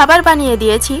 আমি খাবার বানিয়ে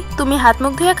দিয়েছি, তুমি হাত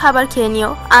মুখ ধুয়ে খাবার খেয়ে নিও।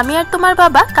 আমি আর তোমার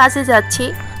বাবা কাজে যাচ্ছি।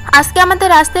 আজকে আমাদের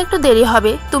আসতে একটু দেরি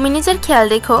হবে, তুমি নিজের খেয়াল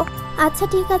রেখো। আচ্ছা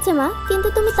ঠিক আছে মা, কিন্তু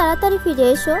তুমি তাড়াতাড়ি ফিরে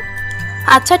এসো।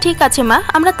 আচ্ছা ঠিক আছে মা,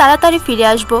 আমরা তাড়াতাড়ি ফিরে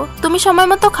আসবো। তুমি সময়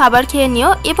মতো খাবার খেয়ে নিও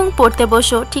এবং পড়তে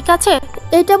বসো, ঠিক আছে?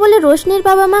 এটা বলে রোশনির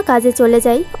বাবা মা কাজে চলে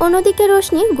যায়। অন্যদিকে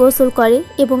রোশনি গোসল করে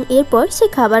এবং এরপর সে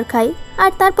খাবার খায়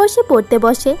আর তারপর সে পড়তে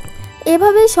বসে।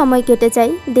 এভাবেই সময় কেটে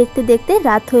যায়। দেখতে দেখতে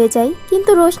রাত হয়ে যায়,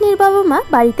 কিন্তু রোশনির বাবা মা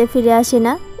বাড়িতে ফিরে আসে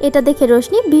না। এটা দেখে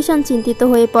রোশনি ভীষণ চিন্তিত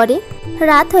হয়ে পড়ে।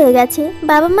 রাত হয়ে গেছে,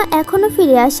 বাবা মা এখনো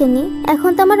ফিরে আসেনি। এখন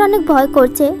তো আমার অনেক ভয়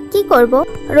করছে, কি করব?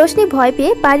 রোশনি ভয়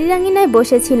পেয়ে বাড়ির আঙিনায়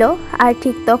বসেছিল। আর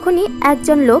ঠিক তখনই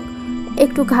একজন লোক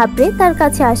একটু ঘাবড়ে তার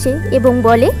কাছে আসে এবং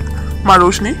বলে, মা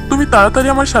রোশনি, তুমি তাড়াতাড়ি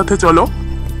আমার সাথে চলো।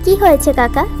 কি হয়েছে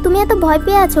কাকা, তুমি এত ভয়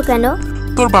পেয়ে আছো কেন?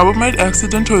 তোর বাবা মায়ের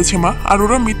অ্যাক্সিডেন্ট হয়েছে মা, আর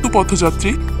ওরা মৃত্যু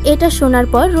পথযাত্রী। এটা শোনার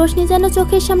পর রোশনি যেন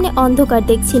চোখের সামনে অন্ধকার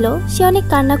দেখছিল। সে অনেক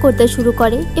কান্না করতে শুরু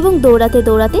করে এবং দৌড়াতে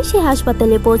দৌড়াতে সে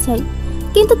হাসপাতালে পৌঁছায়।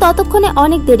 কিন্তু ততক্ষণে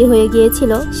অনেক দেরি হয়ে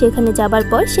গিয়েছিল। সেখানে যাবার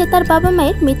পর সে তার বাবা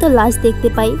মায়ের মৃত লাশ দেখতে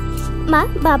পায়। মা,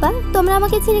 বাবা, তোমরা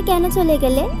আমাকে ছেড়ে কেন চলে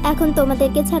গেলে? এখন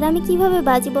তোমাদেরকে ছাড়া আমি কিভাবে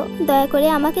বাঁচবো? দয়া করে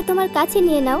আমাকে তোমার কাছে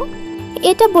নিয়ে নাও।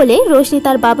 এটা বলে রোশনি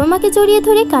তার বাবা মাকে জড়িয়ে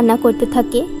ধরে কান্না করতে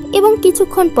থাকে এবং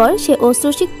কিছুক্ষণ পর সে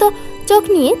অশ্রুসিক্ত চোখ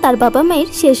নিয়ে তার বাবা মায়ের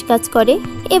শেষ কাজ করে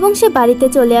এবং সে বাড়িতে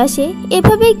চলে আসে।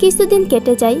 এভাবেই কিছুদিন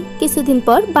কেটে যায়। কিছুদিন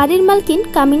পর বাড়ির মালকিন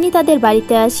কামিনী তাদের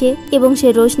বাড়িতে আসে এবং সে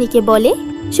রোশনিকে বলে,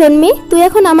 শোন মেয়ে, তুই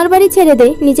এখন আমার বাড়ি ছেড়ে দে,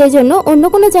 নিজের জন্য অন্য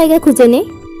কোনো জায়গা খুঁজে নে।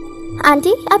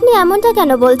 আন্টি, আপনি এমনটা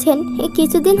কেন বলছেন?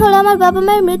 কিছুদিন হলো আমার বাবা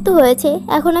মায়ের মৃত্যু হয়েছে,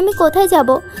 এখন আমি কোথায় যাব?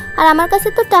 আর আমার কাছে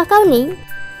তো টাকাও নেই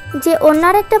যে অন্য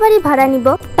আর একটা বাড়ি ভাড়া নিব।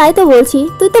 তাই তো বলছি,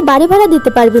 তুই তো বাড়ি ভাড়া দিতে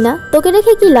পারবি না, তোকে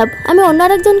রেখে কি লাভ? আমি অন্য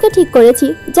আরেকজনকে ঠিক করেছি,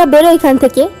 যা বেরো এখান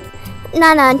থেকে। না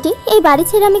না আন্টি, এই বাড়ি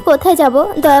ছেড়ে আমি কোথায় যাব?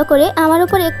 দয়া করে আমার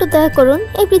উপর একটু দয়া করুন,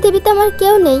 এই পৃথিবীতে আমার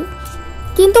কেউ নেই।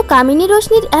 কিন্তু কামিনী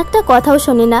রোশনির একটা কথাও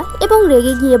শোনে না এবং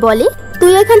রেগে গিয়ে বলে,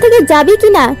 তুই এখান থেকে যাবি কি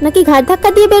না, নাকি ঘাড় ধাক্কা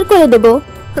দিয়ে বের করে দেব?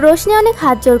 রোশনি অনেক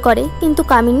হাত জোর করে, কিন্তু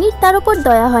কামিনীর তার উপর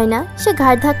দয়া হয় না। সে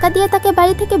ঘাড় ধাক্কা দিয়ে তাকে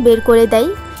বাড়ি থেকে বের করে দেয়।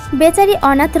 বেচারি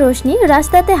অনাথ রোশনি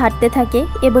রাস্তাতে হাঁটতে থাকে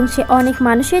এবং সে অনেক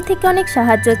মানুষের থেকে অনেক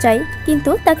সাহায্য চায়,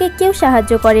 কিন্তু তাকে কেউ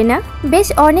সাহায্য করে না। বেশ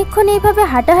অনেকক্ষণ এইভাবে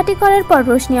হাঁটাহাঁটি করার পর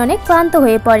রোশনি অনেক ক্লান্ত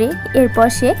হয়ে পড়ে। এরপর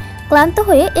সে ক্লান্ত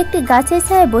হয়ে একটি গাছের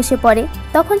ছায়ায় বসে পড়ে।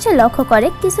 তখন সে লক্ষ্য করে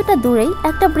কিছুটা দূরেই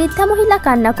একটা বৃদ্ধা মহিলা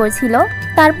কান্না করছিল।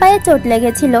 তার পায়ে চোট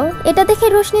লেগেছিল। এটা দেখে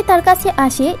রোশনি তার কাছে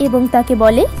আসে এবং তাকে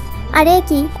বলে, আরে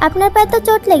কি, আপনার পায়ে তো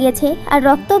চোট লেগেছে আর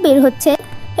রক্ত বের হচ্ছে।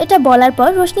 এটা বলার পর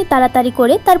রোশনি তাড়াতাড়ি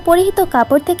করে তার পরিহিত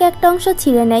কাপড় থেকে একটা অংশ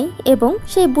ছিঁড়ে নেয় এবং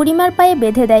সেই বুড়িমার পায়ে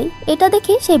বেঁধে দেয়। এটা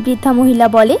দেখে সেই বৃদ্ধা মহিলা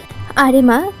বলে, আরে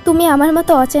মা, তুমি আমার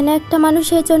মতো অচেনা একটা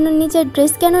মানুষের জন্য নিজের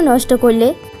ড্রেস কেন নষ্ট করলে?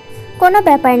 কোনো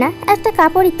ব্যাপার না, একটা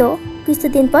কাপড়ই তো,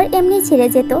 কিছুদিন পর এমনি ছিঁড়ে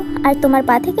যেত। আর তোমার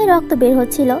পা থেকে রক্ত বের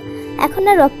হচ্ছিল, এখন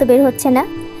আর রক্ত বের হচ্ছে না।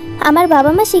 আমার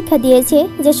বাবা মা শিক্ষা দিয়েছে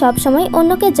যে সবসময়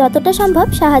অন্যকে যতটা সম্ভব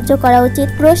সাহায্য করা উচিত।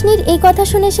 রোশনির এই কথা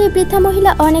শুনে সেই বৃদ্ধা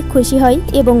মহিলা অনেক খুশি হয়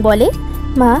এবং বলে,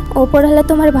 মা, ওপরওয়ালা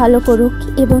তোমার ভালো করুক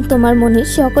এবং তোমার মনের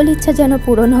সকল ইচ্ছা যেন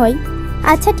পূরণ হয়।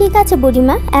 আচ্ছা ঠিক আছে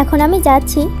বুড়িমা, এখন আমি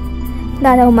যাচ্ছি।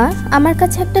 দাঁড়াও মা, আমার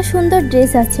কাছে একটা সুন্দর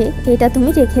ড্রেস আছে, এটা তুমি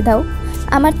রেখে দাও।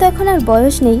 আমার তো এখন আর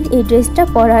বয়স নেই এই ড্রেসটা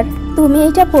পরার, তুমি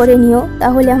এটা পরে নিও,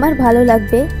 তাহলে আমার ভালো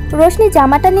লাগবে। রোশনি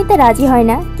জামাটা নিতে রাজি হয়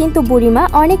না, কিন্তু বুড়িমা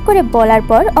অনেক করে বলার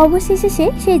পর অবশেষে সে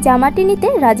সেই জামাটি নিতে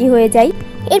রাজি হয়ে যায়।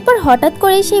 এরপর হঠাৎ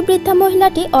করেই সেই বৃদ্ধা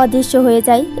মহিলাটি অদৃশ্য হয়ে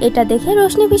যায়। এটা দেখে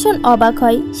রোশনি ভীষণ অবাক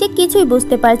হয়, সে কিছুই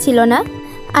বুঝতে পারছিল না।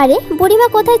 আরে, বুড়িমা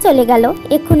কোথায় চলে গেল?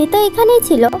 এক্ষুনি তো এখানেই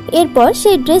ছিল। এরপর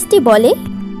সেই ড্রেসটি বলে,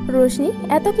 রোশনি,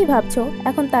 এত কি ভাবছো?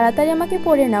 এখন তাড়াতাড়ি আমাকে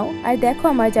পরে নাও আর দেখো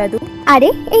আমার জাদু। আরে,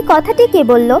 এই কথাটি কে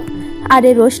বলল? আরে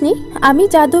রোশনি, আমি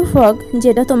জাদুর ফ্রগ,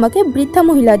 যেটা তোমাকে বৃদ্ধা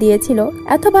মহিলা দিয়েছিল।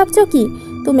 এত ভাবছো কি?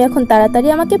 তুমি এখন তাড়াতাড়ি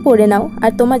আমাকে পরে নাও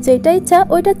আর তোমার যেটা ইচ্ছা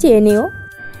ওইটা চেয়ে নিও।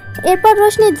 এরপর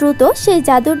রোশনি দ্রুত সেই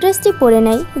জাদুর ড্রেসটি পরে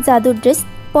নেয়। জাদুর ড্রেস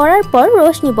পরার পর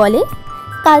রোশনি বলে,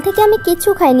 কাল থেকে আমি কিচ্ছু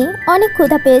খাইনি, অনেক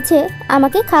ক্ষুধা পেয়েছে,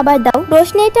 আমাকে খাবার দাও।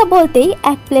 রোশনি এটা বলতেই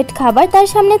এক প্লেট খাবার তার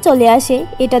সামনে চলে আসে।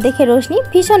 এটা দেখে রোশনি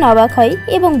ভীষণ অবাক হয়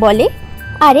এবং বলে,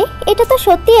 আরে, এটা তো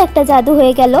সত্যি একটা জাদু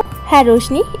হয়ে গেল। হ্যাঁ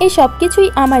রোশনি, এই সব কিছুই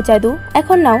আমার জাদু।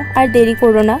 এখন নাও, আর দেরি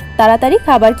করো না, তাড়াতাড়ি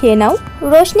খাবার খেয়ে নাও।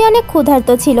 রোশনি অনেক ক্ষুধার্ত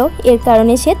ছিল, এর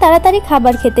কারণে সে তাড়াতাড়ি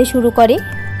খাবার খেতে শুরু করে।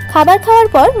 খাবার খাওয়ার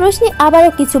পর রোশনি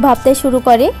আবারও কিছু ভাবতে শুরু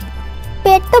করে।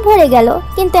 পেট তো ভরে গেল,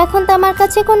 কিন্তু এখন তো আমার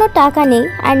কাছে কোনো টাকা নেই,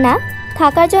 আর না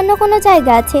থাকার জন্য কোনো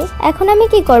জায়গা আছে। এখন আমি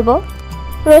কি করব?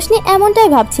 রোশনি এমনটাই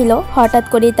ভাবছিল, হঠাৎ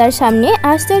করে তার সামনে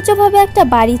আশ্চর্যভাবে একটা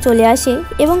বাড়ি চলে আসে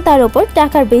এবং তার ওপর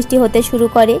টাকার বৃষ্টি হতে শুরু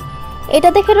করে। এটা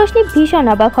দেখে রোশনি ভীষণ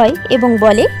অবাক হয় এবং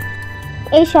বলে,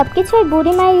 এই সব কিছু ওই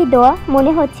বুড়ি মায়েরই দোয়া।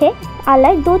 মনে হচ্ছে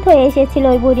আল্লাহর দূত হয়ে এসেছিল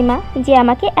ওই বুড়িমা, যে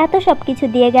আমাকে এত সব কিছু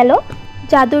দিয়ে গেল।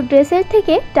 জাদুর ড্রেসের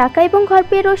থেকে টাকা এবং ঘর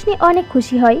পেয়ে রোশনি অনেক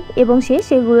খুশি হয় এবং সে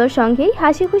সেগুলোর সঙ্গেই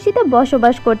হাসি খুশিতে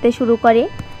বসবাস করতে শুরু করে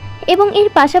এবং এর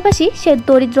পাশাপাশি সে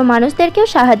দরিদ্র মানুষদেরকেও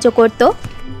সাহায্য করত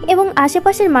এবং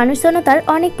আশেপাশের মানুষজন তার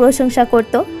অনেক প্রশংসা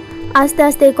করত। আস্তে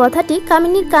আস্তে এই কথাটি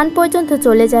কামিনীর কান পর্যন্ত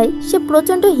চলে যায়। সে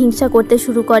প্রচণ্ড হিংসা করতে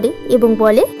শুরু করে এবং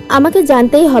বলে, আমাকে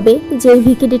জানতেই হবে যে এই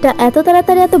ভিখিরিটা এত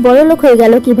তাড়াতাড়ি এত বড় লোক হয়ে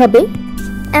গেল কিভাবে।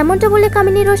 এমনটা বলে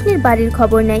কামিনী রোশনির বাড়ির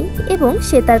খবর নেয় এবং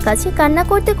সে তার কাছে কান্না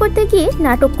করতে করতে গিয়ে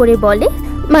নাটক করে বলে,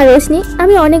 মা রোশনি,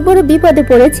 আমি অনেক বড় বিপদে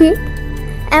পড়েছি।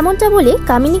 এমনটা বলে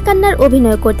কামিনী কান্নার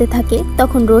অভিনয় করতে থাকে।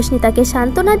 তখন রোশনি তাকে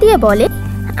সান্ত্বনা দিয়ে বলে,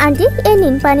 আন্টি এ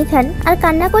নিন পানি খান। আর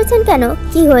কান্না করছেন কেন?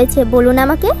 কি হয়েছে বলুন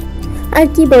আমাকে। আর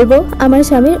কি বলবো, আমার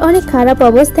স্বামীর অনেক খারাপ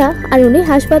অবস্থা আর উনি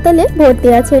হাসপাতালে ভর্তি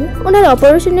আছেন। ওনার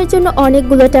অপারেশনের জন্য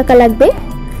অনেকগুলো টাকা লাগবে।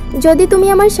 যদি তুমি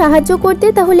আমার সাহায্য করতে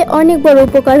তাহলে অনেক বড়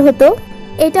উপকার হতো।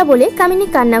 এটা বলে কামিনী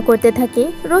কান্না করতে থাকে।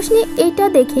 রোশনি এইটা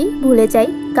দেখেই ভুলে যায়,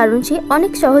 কারণ সে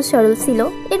অনেক সহজ সরল ছিল।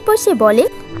 এরপর সে বলে,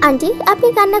 আন্টি আপনি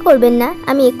কান্না করবেন না,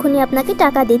 আমি এক্ষুনি আপনাকে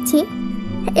টাকা দিচ্ছি।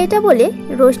 এটা বলে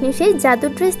রোশনি সেই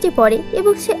জাদুর ড্রেসটি পরে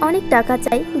এবং সে অনেক টাকা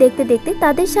চায়। দেখতে দেখতে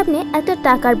তাদের সামনে একটা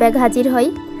টাকার ব্যাগ হাজির হয়।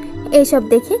 এইসব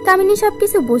দেখে কামিনী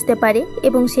সবকিছু বুঝতে পারে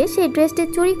এবং সে সেই ড্রেসটি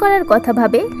চুরি করার কথা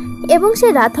ভাবে এবং সে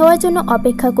রাত হওয়ার জন্য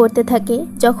অপেক্ষা করতে থাকে।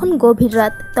 যখন গভীর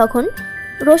রাত, তখন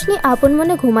রোশনি আপন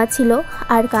মনে ঘুমাচ্ছিল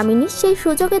আর কামিনী সেই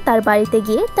সুযোগে তার বাড়িতে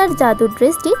গিয়ে তার জাদুর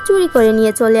ড্রেসটি চুরি করে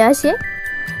নিয়ে চলে আসে।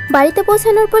 বাড়িতে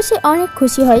পৌঁছানোর পর সে অনেক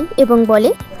খুশি হয় এবং বলে,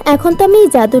 এখন তো আমি এই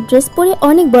জাদুর ড্রেস পরে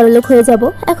অনেক বড়লোক হয়ে যাব,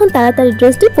 এখন তাড়াতাড়ি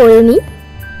ড্রেসটি পরে নিই।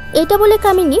 এটা বলে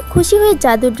কামিনী খুশি হয়ে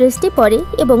জাদুর ড্রেসটি পরে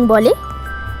এবং বলে,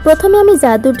 প্রথমে আমি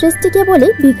জাদুর ড্রেসটিকে বলে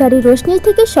ভিখারি রোশনির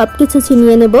থেকে সবকিছু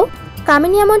ছিনিয়ে নেব।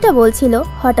 কামিনী এমনটা বলছিল,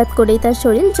 হঠাৎ করেই তার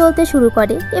শরীর জ্বলতে শুরু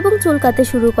করে এবং চুলকাতে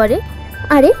শুরু করে।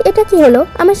 আরে এটা কি হলো,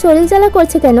 আমার শরীর জ্বালা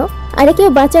করছে কেন? আরে কেউ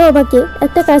বাঁচাও আমাকে,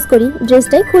 একটা কাজ করি,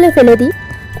 ড্রেসটাই খুলে ফেলে দিই।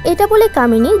 এটা বলে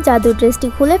কামিনী জাদুর ড্রেসটি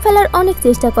খুলে ফেলার অনেক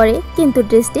চেষ্টা করে, কিন্তু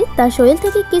ড্রেসটি তার শরীর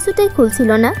থেকে কিছুতেই খুলছিল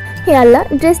না। হে আল্লাহ,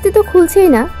 ড্রেসটি তো খুলছেই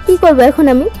না, কি করবো এখন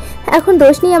আমি? এখন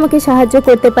রোশনি আমাকে সাহায্য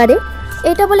করতে পারে।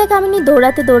 এটা বলে কামিনী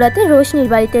দৌড়াতে দৌড়াতে রোশনির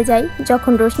বাড়িতে যায়।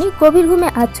 যখন রোশনি গভীর ঘুমে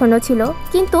আচ্ছন্ন ছিল,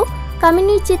 কিন্তু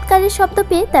কামিনীর চিৎকারের শব্দ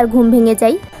পেয়ে তার ঘুম ভেঙে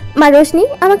যায়। মা রোশনি,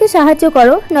 আমাকে সাহায্য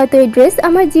করো, নয়তো এই ড্রেস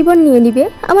আমার জীবন নিয়ে নিবে।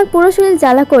 আমার পুরো শরীর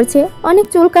জ্বালা করছে, অনেক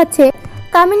চুলকাচ্ছে।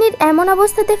 কামিনীর এমন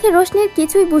অবস্থা দেখে রোশনির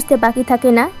কিছুই বুঝতে বাকি থাকে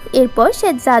না। এরপর সে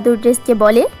জাদুর ড্রেসকে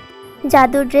বলে,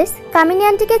 জাদুর ড্রেস, কামিনী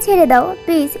আন্টিকে ছেড়ে দাও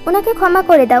প্লিজ, ওনাকে ক্ষমা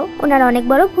করে দাও, ওনার অনেক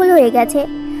বড় ভুল হয়ে গেছে,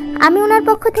 আমি ওনার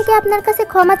পক্ষ থেকে আপনার কাছে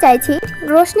ক্ষমা চাইছি।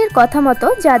 রোশনির কথা মতো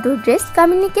জাদুর ড্রেস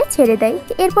কামিনীকে ছেড়ে দেয়।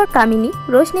 এরপর কামিনী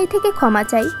রোশনি থেকে ক্ষমা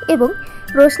চায় এবং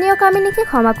রোশনিও কামিনীকে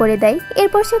ক্ষমা করে দেয়।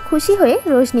 এরপর সে খুশি হয়ে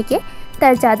রোশনিকে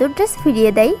তার জাদুর ড্রেস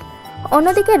ফিরিয়ে দেয়।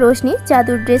 অন্যদিকে রোশনি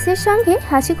জাদুর ড্রেসের সঙ্গে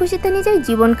হাসি খুশিতে নিজের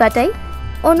জীবন কাটায়।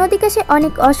 অন্যদিকে সে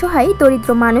অনেক অসহায় দরিদ্র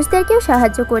মানুষদেরকেও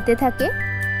সাহায্য করতে থাকে।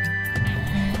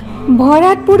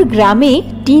 ভরাটপুর গ্রামে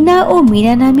টিনা ও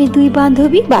মীরা নামে দুই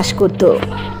বান্ধবী বাস করত।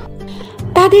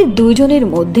 তাদের দুজনের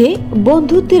মধ্যে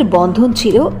বন্ধুত্বের বন্ধন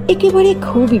ছিল একেবারে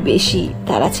খুবই বেশি।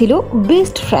 তারা ছিল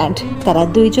বেস্ট ফ্রেন্ড। তারা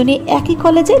দুইজনে একই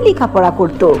কলেজে লেখাপড়া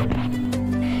করত।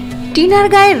 টিনার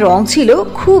গায়ের রং ছিল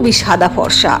খুবই সাদা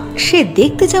ফর্সা। সে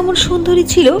দেখতে যেমন সুন্দরী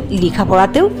ছিল,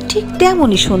 লেখাপড়াতেও ঠিক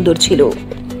তেমনই সুন্দর ছিল।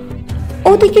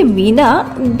 ওদিকে মীনা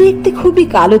দেখতে খুবই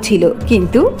কালো ছিল,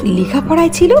 কিন্তু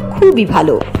লেখাপড়ায় ছিল খুবই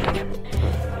ভালো।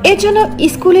 এর জন্য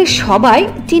স্কুলের সবাই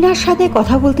টিনার সাথে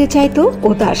কথা বলতে চাইতো ও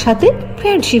তার সাথে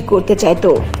ফ্রেন্ডশিপ করতে চাইতো।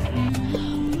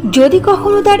 যদি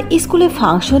কখনো তার স্কুলে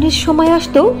ফাংশনের সময়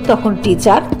আসতো, তখন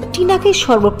টিচার টিনাকে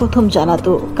সর্বপ্রথম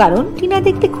জানাতো, কারণ টিনা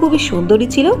দেখতে খুবই সুন্দরী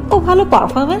ছিল ও ভালো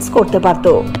পারফরমেন্স করতে পারত।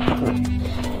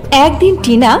 একদিন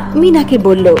টিনা মীনাকে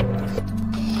বলল,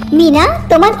 মিনা,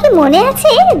 তোমার কি মনে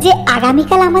আছে যে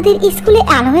আগামীকাল আমাদের স্কুলে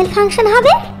অ্যানুয়াল ফাংশন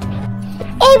হবে?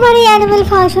 এইবারে অ্যানুয়াল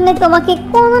ফাংশনে তোমাকে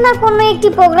কোনো না কোনো একটি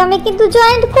প্রোগ্রামে কিন্তু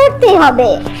জয়েন করতেই হবে।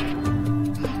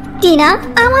 টিনা,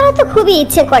 আমারও তো খুবই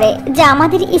ইচ্ছে করে যে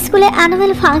আমাদের স্কুলে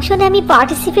অ্যানুয়াল ফাংশনে আমি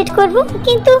পার্টিসিপেট করব,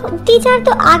 কিন্তু টিচার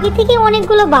তো আগে থেকে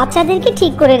অনেকগুলো বাচ্চাদেরকে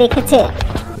ঠিক করে রেখেছে।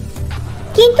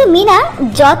 কিন্তু মিনা,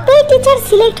 যতই টিচার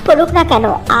সিলেক্ট করুক না কেন,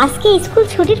 আজকে স্কুল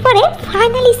ছুটির পরে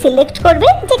ফাইনালি সিলেক্ট করবে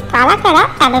যে কারা কারা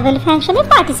অ্যানুয়াল ফাংশনে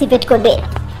পার্টিসিপেট করবে।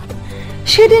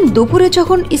 সেদিন দুপুরে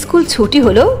যখন স্কুল ছুটি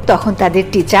হলো, তখন তাদের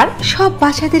টিচার সব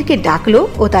বাচ্চাদেরকে ডাকলো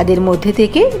ও তাদের মধ্যে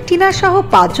থেকে টিনা সহ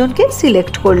 5 জনকে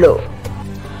সিলেক্ট করলো।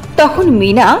 তখন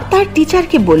মিনা তার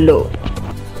টিচারকে বলল,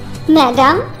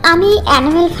 ম্যাডাম, আমি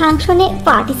অ্যানুয়াল ফাংশনে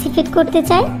পার্টিসিপেট করতে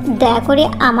চাই, দয়া করে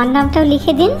আমার নামটাও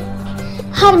লিখে দিন।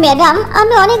 আর ম্যাডাম,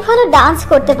 আমি অনেক ভালো ডান্স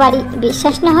করতে পারি,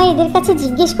 বিশ্বাস না হয় এদের কাছে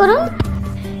জিজ্ঞেস করুন।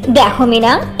 দেখো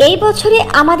মিনা, এই বছরে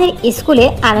আমাদের স্কুলে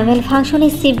অ্যানুয়াল ফাংশনে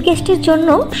চিফ গেস্টের জন্য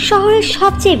শহরের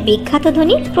সবচেয়ে বিখ্যাত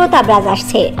ধনী প্রতাপরাজ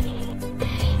আসছে।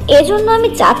 এজন্য আমি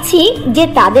চাচ্ছি যে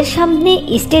তাদের সামনে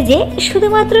স্টেজে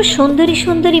শুধুমাত্র সুন্দরী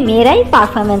সুন্দরী মেয়েরাই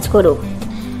পারফরমেন্স করুক।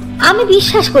 আমি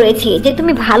বিশ্বাস করেছি যে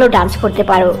তুমি ভালো ডান্স করতে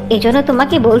পারো, এজন্য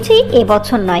তোমাকে বলছি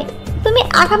এবছর নয়, তুমি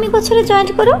আগামী বছরে জয়েন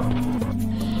করো।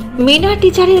 মিনা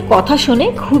টিচারের কথা শুনে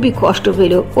খুবই কষ্ট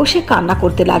পেল ও সে কান্না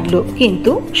করতে লাগলো,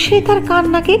 কিন্তু সে তার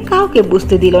কান্নাকে কাউকে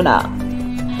বুঝতে দিল না।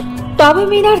 তবে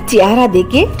মিনার চেহারা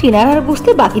দেখে টিনার আর বুঝতে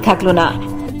বাকি থাকলো না।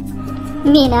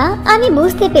 মিনা, আমি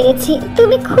বুঝতে পেরেছি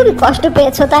তুমি খুবই কষ্ট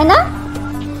পেয়েছো, তাই না?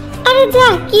 আরে যা,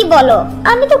 কি বলো,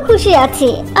 আমি তো খুশি আছি।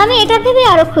 আমি এটা ভেবে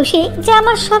আরো খুশি যে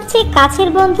আমার সবচেয়ে কাছের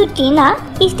বন্ধু টিনা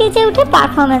স্টেজে উঠে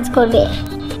পারফরমেন্স করবে।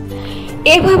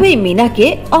 এভাবেই মিনাকে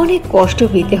অনেক কষ্ট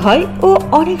পেতে হয় ও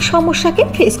অনেক সমস্যাকে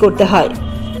ফেস করতে হয়।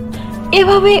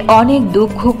 এভাবে অনেক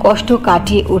দুঃখ কষ্ট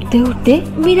কাটিয়ে উঠতে উঠতে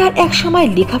মিনার এক সময়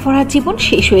লেখাপড়ার জীবন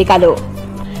শেষ হয়ে গেল।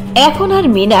 এখন আর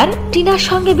মিনার টিনার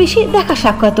সঙ্গে বেশি দেখা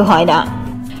সাক্ষাৎ হয় না।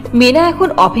 মিনা এখন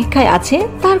অপেক্ষায় আছে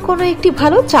তার কোনো একটি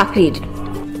ভালো চাকরির।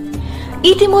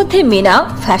 ইতিমধ্যে মিনা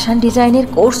ফ্যাশন ডিজাইনের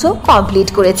কোর্সও কমপ্লিট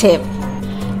করেছে।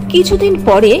 কিছুদিন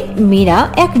পরে মিনা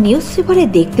এক নিউজ পেপারে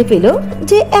দেখতে পেল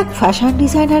যে এক ফ্যাশন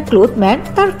ডিজাইনার ক্লোথম্যান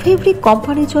তার ফেভারিট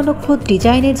কোম্পানির জন্য ক্লোথ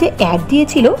ডিজাইনের যে অ্যাড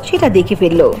দিয়েছিল সেটা দেখে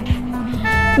ফেলল।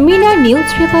 মিনা নিউজ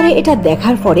পেপারে এটা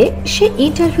দেখার পরে সে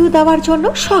ইন্টারভিউ দেওয়ার জন্য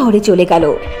শহরে চলে গেল।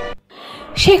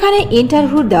 সেখানে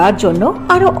ইন্টারভিউ দেওয়ার জন্য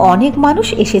আরো অনেক মানুষ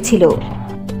এসেছিল।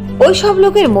 ওই সব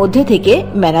লোকের মধ্যে থেকে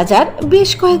ম্যানেজার বেশ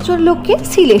কয়েকজন লোককে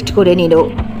সিলেক্ট করে নিল।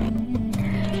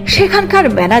 সেখানকার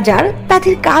ম্যানেজার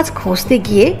তাদের কাজ খুঁজতে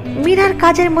গিয়ে মিনার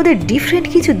কাজের মধ্যে ডিফারেন্ট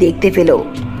কিছু দেখতে পেল।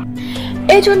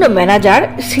 এজন্য ম্যানেজার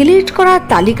সিলেক্ট করা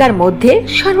তালিকার মধ্যে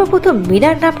সর্বপ্রথম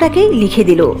মিনার নামটাকে লিখে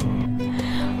দিল।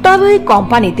 তবে ওই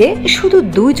কোম্পানিতে শুধু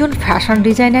 2 জন ফ্যাশন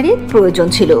ডিজাইনারের প্রয়োজন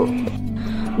ছিল।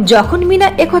 যখন মিনা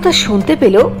একথা শুনতে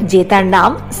পেল যে তার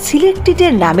নাম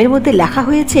সিলেক্টেডের নামের মধ্যে লেখা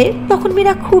হয়েছে, তখন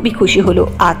মিনা খুবই খুশি হলো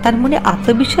আর তার মনে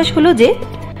আত্মবিশ্বাস হলো যে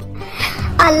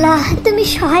আল্লাহ, তুমি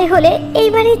সহায় হলে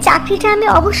এইবারে চাকরিটা আমি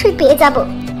অবশ্যই পেয়ে যাব।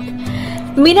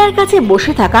 মিনার কাছে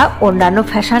বসে থাকা অন্যান্য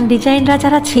ফ্যাশন ডিজাইনাররা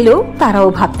যারা ছিল তারাও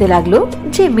ভাবতে লাগলো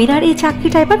যে মিনার এই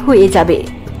চাকরিটা এবার হয়ে যাবে।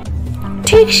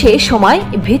 ঠিক সেই সময়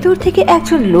ভেতর থেকে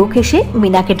একজন লোক এসে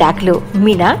মিনাকে ডাকলো।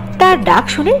 মিনা তার ডাক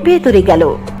শুনে ভেতরে গেল।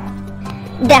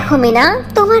 দেখো মিনা,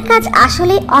 তোমার কাজ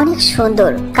আসলে অনেক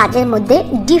সুন্দর, কাজের মধ্যে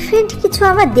ডিফারেন্ট কিছু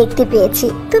আমরা দেখতে পেয়েছি,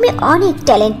 তুমি অনেক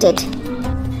ট্যালেন্টেড।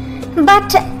 বাট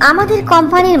আমাদের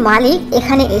কোম্পানির মালিক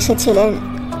এখানে এসেছিলেন,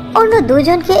 অন্য 2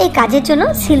 জনকে এই কাজের জন্য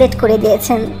সিলেক্ট করে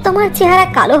দিয়েছেন। তোমার চেহারা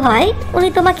কালো হয়, উনি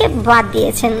তোমাকে বাদ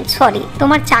দিয়েছেন। সরি,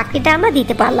 তোমার চাকরিটা আমরা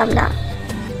দিতে পারলাম না।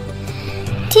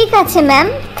 ঠিক আছে ma'am,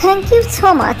 thank you so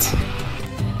much.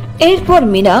 এরপর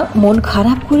মিনা মন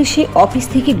খারাপ করে সে অফিস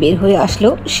থেকে বের হয়ে আসলো।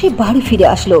 সে বাড়ি ফিরে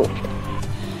আসলো।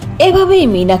 এভাবেই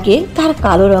মিনাকে তার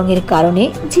কালো রঙের কারণে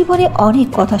জীবনে অনেক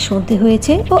কথা শুনতে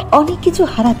হয়েছে ও অনেক কিছু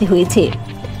হারাতে হয়েছে।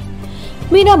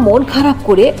 মিনা মন খারাপ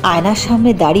করে আয়নার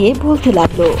সামনে দাঁড়িয়ে বলতে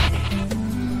লাগলো,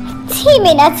 ছি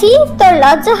মিনাচি, তোর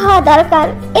লজ্জা হওয়া দরকার।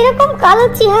 এরকম কালো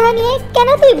চেহারা নিয়ে কেন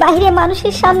তুই বাইরে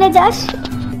মানুষের সামনে যাস?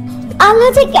 আল্লাহ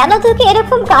যে কেন তোকে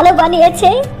এরকম কালো বানিয়েছে?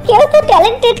 কেউ তো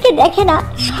ট্যালেন্টেডকে দেখে না,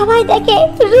 সবাই দেখে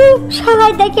রূপ,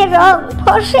 সবাই দেখে রং,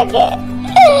 ফর্সাকে।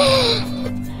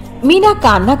 মিনা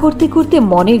কান্না করতে করতে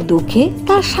মনের দুঃখে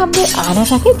তার সামনে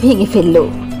আয়নাটাকে ভেঙে ফেলল।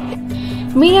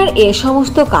 মিনার এ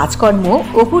সমস্ত কাজকর্ম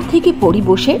ওপর থেকে পরি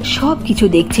বসে সবকিছু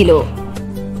দেখছিল।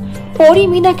 পরি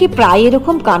মিনাকে প্রায়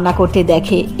এরকম কান্না করতে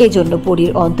দেখে, এজন্য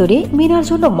পরির অন্তরে মিনার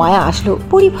জন্য মায়া আসলো।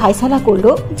 পরি ফায়সালা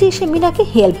করলো যে সে মিনাকে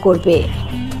হেল্প করবে।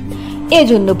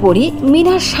 এজন্য পরি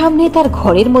মিনার সামনে তার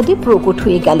ঘরের মধ্যে প্রকট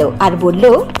হয়ে গেল আর বলল,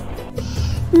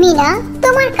 মিনা,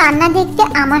 তোমার কান্না দেখতে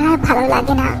আমার আর ভালো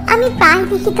লাগে না। আমি প্রায়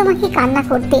দেখি তোমাকে কান্না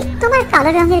করতে। তোমার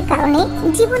কালো রঙের কারণে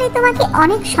জীবনে তোমাকে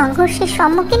অনেক সংঘর্ষের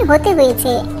সম্মুখীন হতে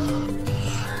হয়েছে।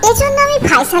 এজন্য আমি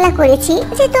ফায়সালা করেছি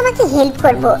যে তোমাকে হেল্প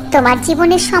করব, তোমার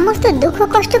জীবনের সমস্ত দুঃখ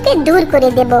কষ্টকে দূর করে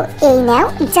দেব। এই নাও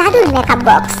জাদুর মেকআপ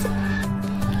বক্স।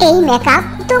 এই মেকআপ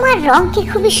তোমার রংকে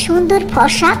খুবই সুন্দর,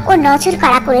 ফর্সা ও নজর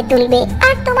কাড়া করে তুলবে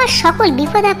আর তোমার সকল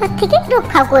বিপদ আপদ থেকে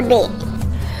রক্ষা করবে।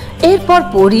 এরপর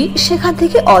পরি সেখান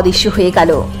থেকে অদৃশ্য হয়ে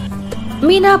গেল।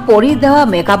 মিনা পরির দেওয়া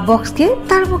মেকআপ বক্সকে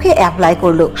তার মুখে অ্যাপ্লাই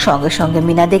করলো। সঙ্গে সঙ্গে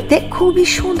মিনা দেখতে খুবই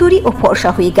সুন্দরী ও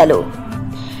ফর্সা হয়ে গেল।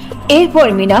 এরপর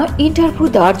মিনা ইন্টারভিউ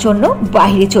দেওয়ার জন্য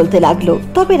বাইরে চলতে লাগলো।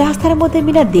 তবে রাস্তার মধ্যে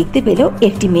মিনা দেখতে পেল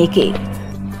একটি মেয়েকে।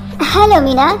 হ্যালো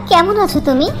মিনা, কেমন আছো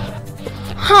তুমি?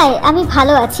 হাই, আমি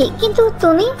ভালো আছি, কিন্তু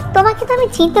তোমাকে তো আমি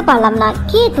চিনতে পারলাম না।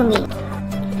 কে তুমি?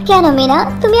 কেন মিনা,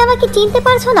 তুমি আমাকে চিনতে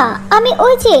পারছো না? আমি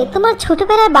ওই যে তোমার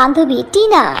ছোটবেলার বান্ধবী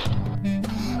টিনা।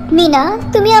 মিনা,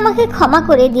 তুমি আমাকে ক্ষমা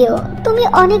করে দিও। তুমি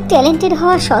অনেক ট্যালেন্টেড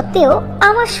হওয়া সত্ত্বেও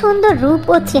আমার সুন্দর রূপ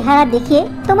ও চেহারা দেখে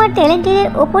তোমার ট্যালেন্টের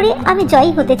ওপরে আমি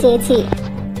জয়ী হতে চেয়েছি।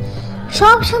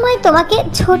 সব সময় তোমাকে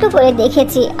ছোট করে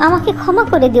দেখেছি। আমাকে ক্ষমা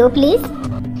করে দিও প্লিজ।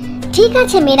 ঠিক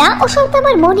আছে মিনা, ওসব তো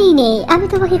আমার মনেই নেই। আমি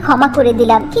তোমাকে ক্ষমা করে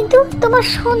দিলাম, কিন্তু তোমার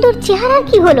সুন্দর চেহারার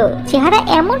কি হলো? চেহারা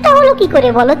এমনটা হলো কি করে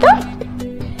বলো তো?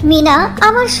 মিনা,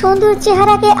 আমার সুন্দর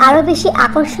চেহারাকে আরো বেশি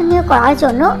আকর্ষণীয় করার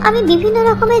জন্য আমি বিভিন্ন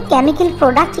রকমের কেমিক্যাল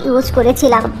প্রোডাক্ট ইউজ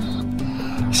করেছিলাম।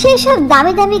 সেসব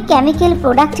দামি দামি কেমিক্যাল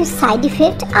প্রোডাক্টের সাইড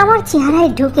ইফেক্ট আমার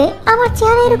চেহারায় ঢুকে আমার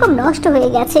চেহারা এরকম নষ্ট হয়ে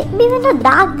গেছে। বিভিন্ন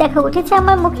দাগ দেখা উঠেছে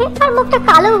আমার মুখে, আর মুখটা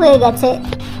কালো হয়ে গেছে।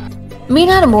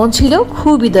 মিনার মন ছিল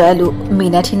খুবই দয়ালু।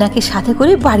 মিনা টিনাকে সাথে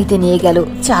করে বাড়িতে নিয়ে গেল,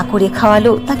 চা করে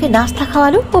খাওয়ালো, তাকে নাস্তা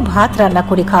খাওয়ালো ও ভাত রান্না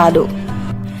করে খাওয়ালো।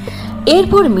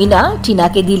 এরপর মিনা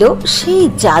টিনাকে দিল সেই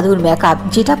জাদুর মেকআপ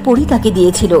যেটা পরি তাকে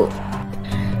দিয়েছিল।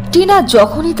 টিনা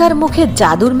যখনই তার মুখে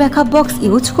জাদুর মেকআপ বক্স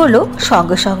ইউজ করলো,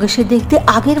 সঙ্গে সঙ্গে সে দেখতে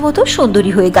আগের মতো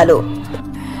সুন্দরী হয়ে গেল।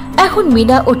 এখন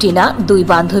মিনা ও টিনা দুই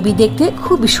বান্ধবী দেখতে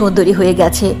খুবই সুন্দরী হয়ে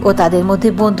গেছে ও তাদের মধ্যে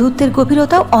বন্ধুত্বের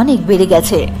গভীরতাও অনেক বেড়ে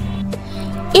গেছে।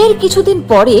 এর কিছুদিন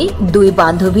পরে দুই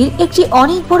বান্ধবীর একটি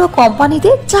অনেক বড় কোম্পানিতে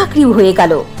চাকরিও হয়ে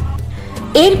গেল।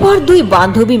 এরপর দুই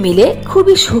বান্ধবী মিলে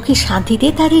খুবই সুখী শান্তিতে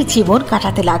তাদের জীবন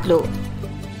কাটাতে লাগলো।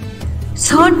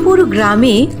 সনপুর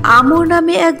গ্রামে আমর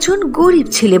নামে একজন গরিব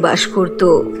ছেলে বাস করত।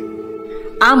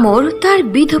 আমর তার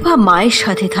বিধবা মায়ের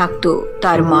সাথে থাকত।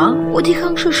 তার মা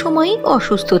অধিকাংশ সময়ই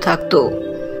অসুস্থ থাকত।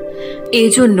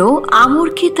 এজন্য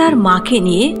আমরকে তার মাকে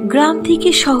নিয়ে গ্রাম থেকে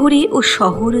শহরে ও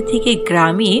শহর থেকে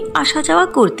গ্রামে আসা যাওয়া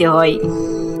করতে হয়।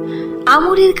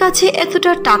 আমরের কাছে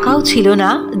এতটা টাকাও ছিল না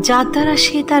যার দ্বারা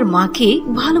সে তার মাকে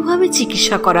ভালোভাবে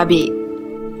চিকিৎসা করাবে।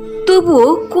 তবুও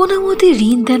কোনো মতে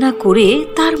ঋণ দেনা করে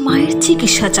তার মায়ের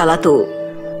চিকিৎসা চালাতো।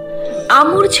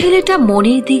 আমর ছেলেটা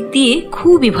মনের দিক দিয়ে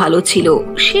খুবই ভালো ছিল।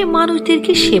 সে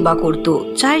মানুষদেরকে সেবা করত,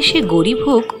 চাই সে গরিব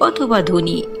হোক অথবা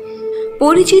ধনী,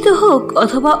 পরিচিত হোক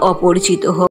অথবা অপরিচিত হোক।